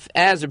Yom Tiv,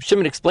 as Reb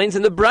Shimon explains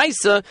in the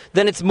Beitzah,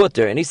 then it's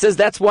mutter. And he says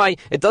that's why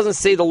it doesn't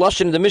say the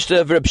lashon in the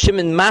Mishnah of Reb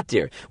Shimon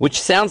matir, which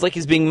sounds like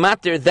he's being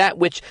matir that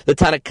which the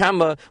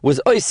Tanakama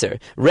was oiser.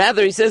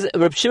 Rather, he says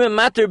Reb Shimon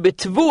matir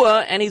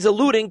b'tvua, and he's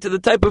alluding to the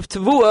type of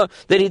tvua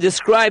that he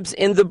describes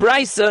in the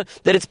Beitzah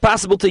that it's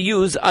possible to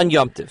use on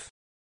Yom Tiv.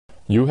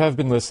 You have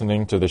been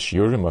listening to the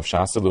Shiurim of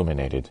Shas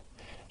Illuminated.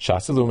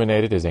 Shas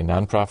Illuminated is a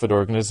non-profit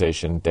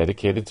organization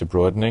dedicated to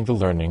broadening the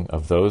learning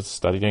of those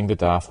studying the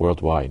daf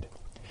worldwide.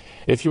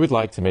 If you would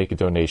like to make a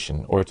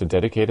donation or to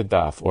dedicate a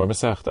daf or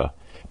masechta,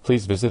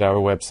 please visit our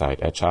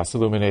website at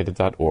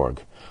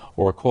shasilluminated.org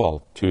or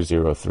call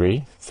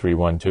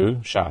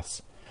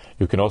 203-312-SHAS.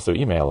 You can also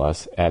email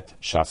us at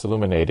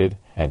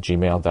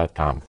shasilluminated@gmail.com.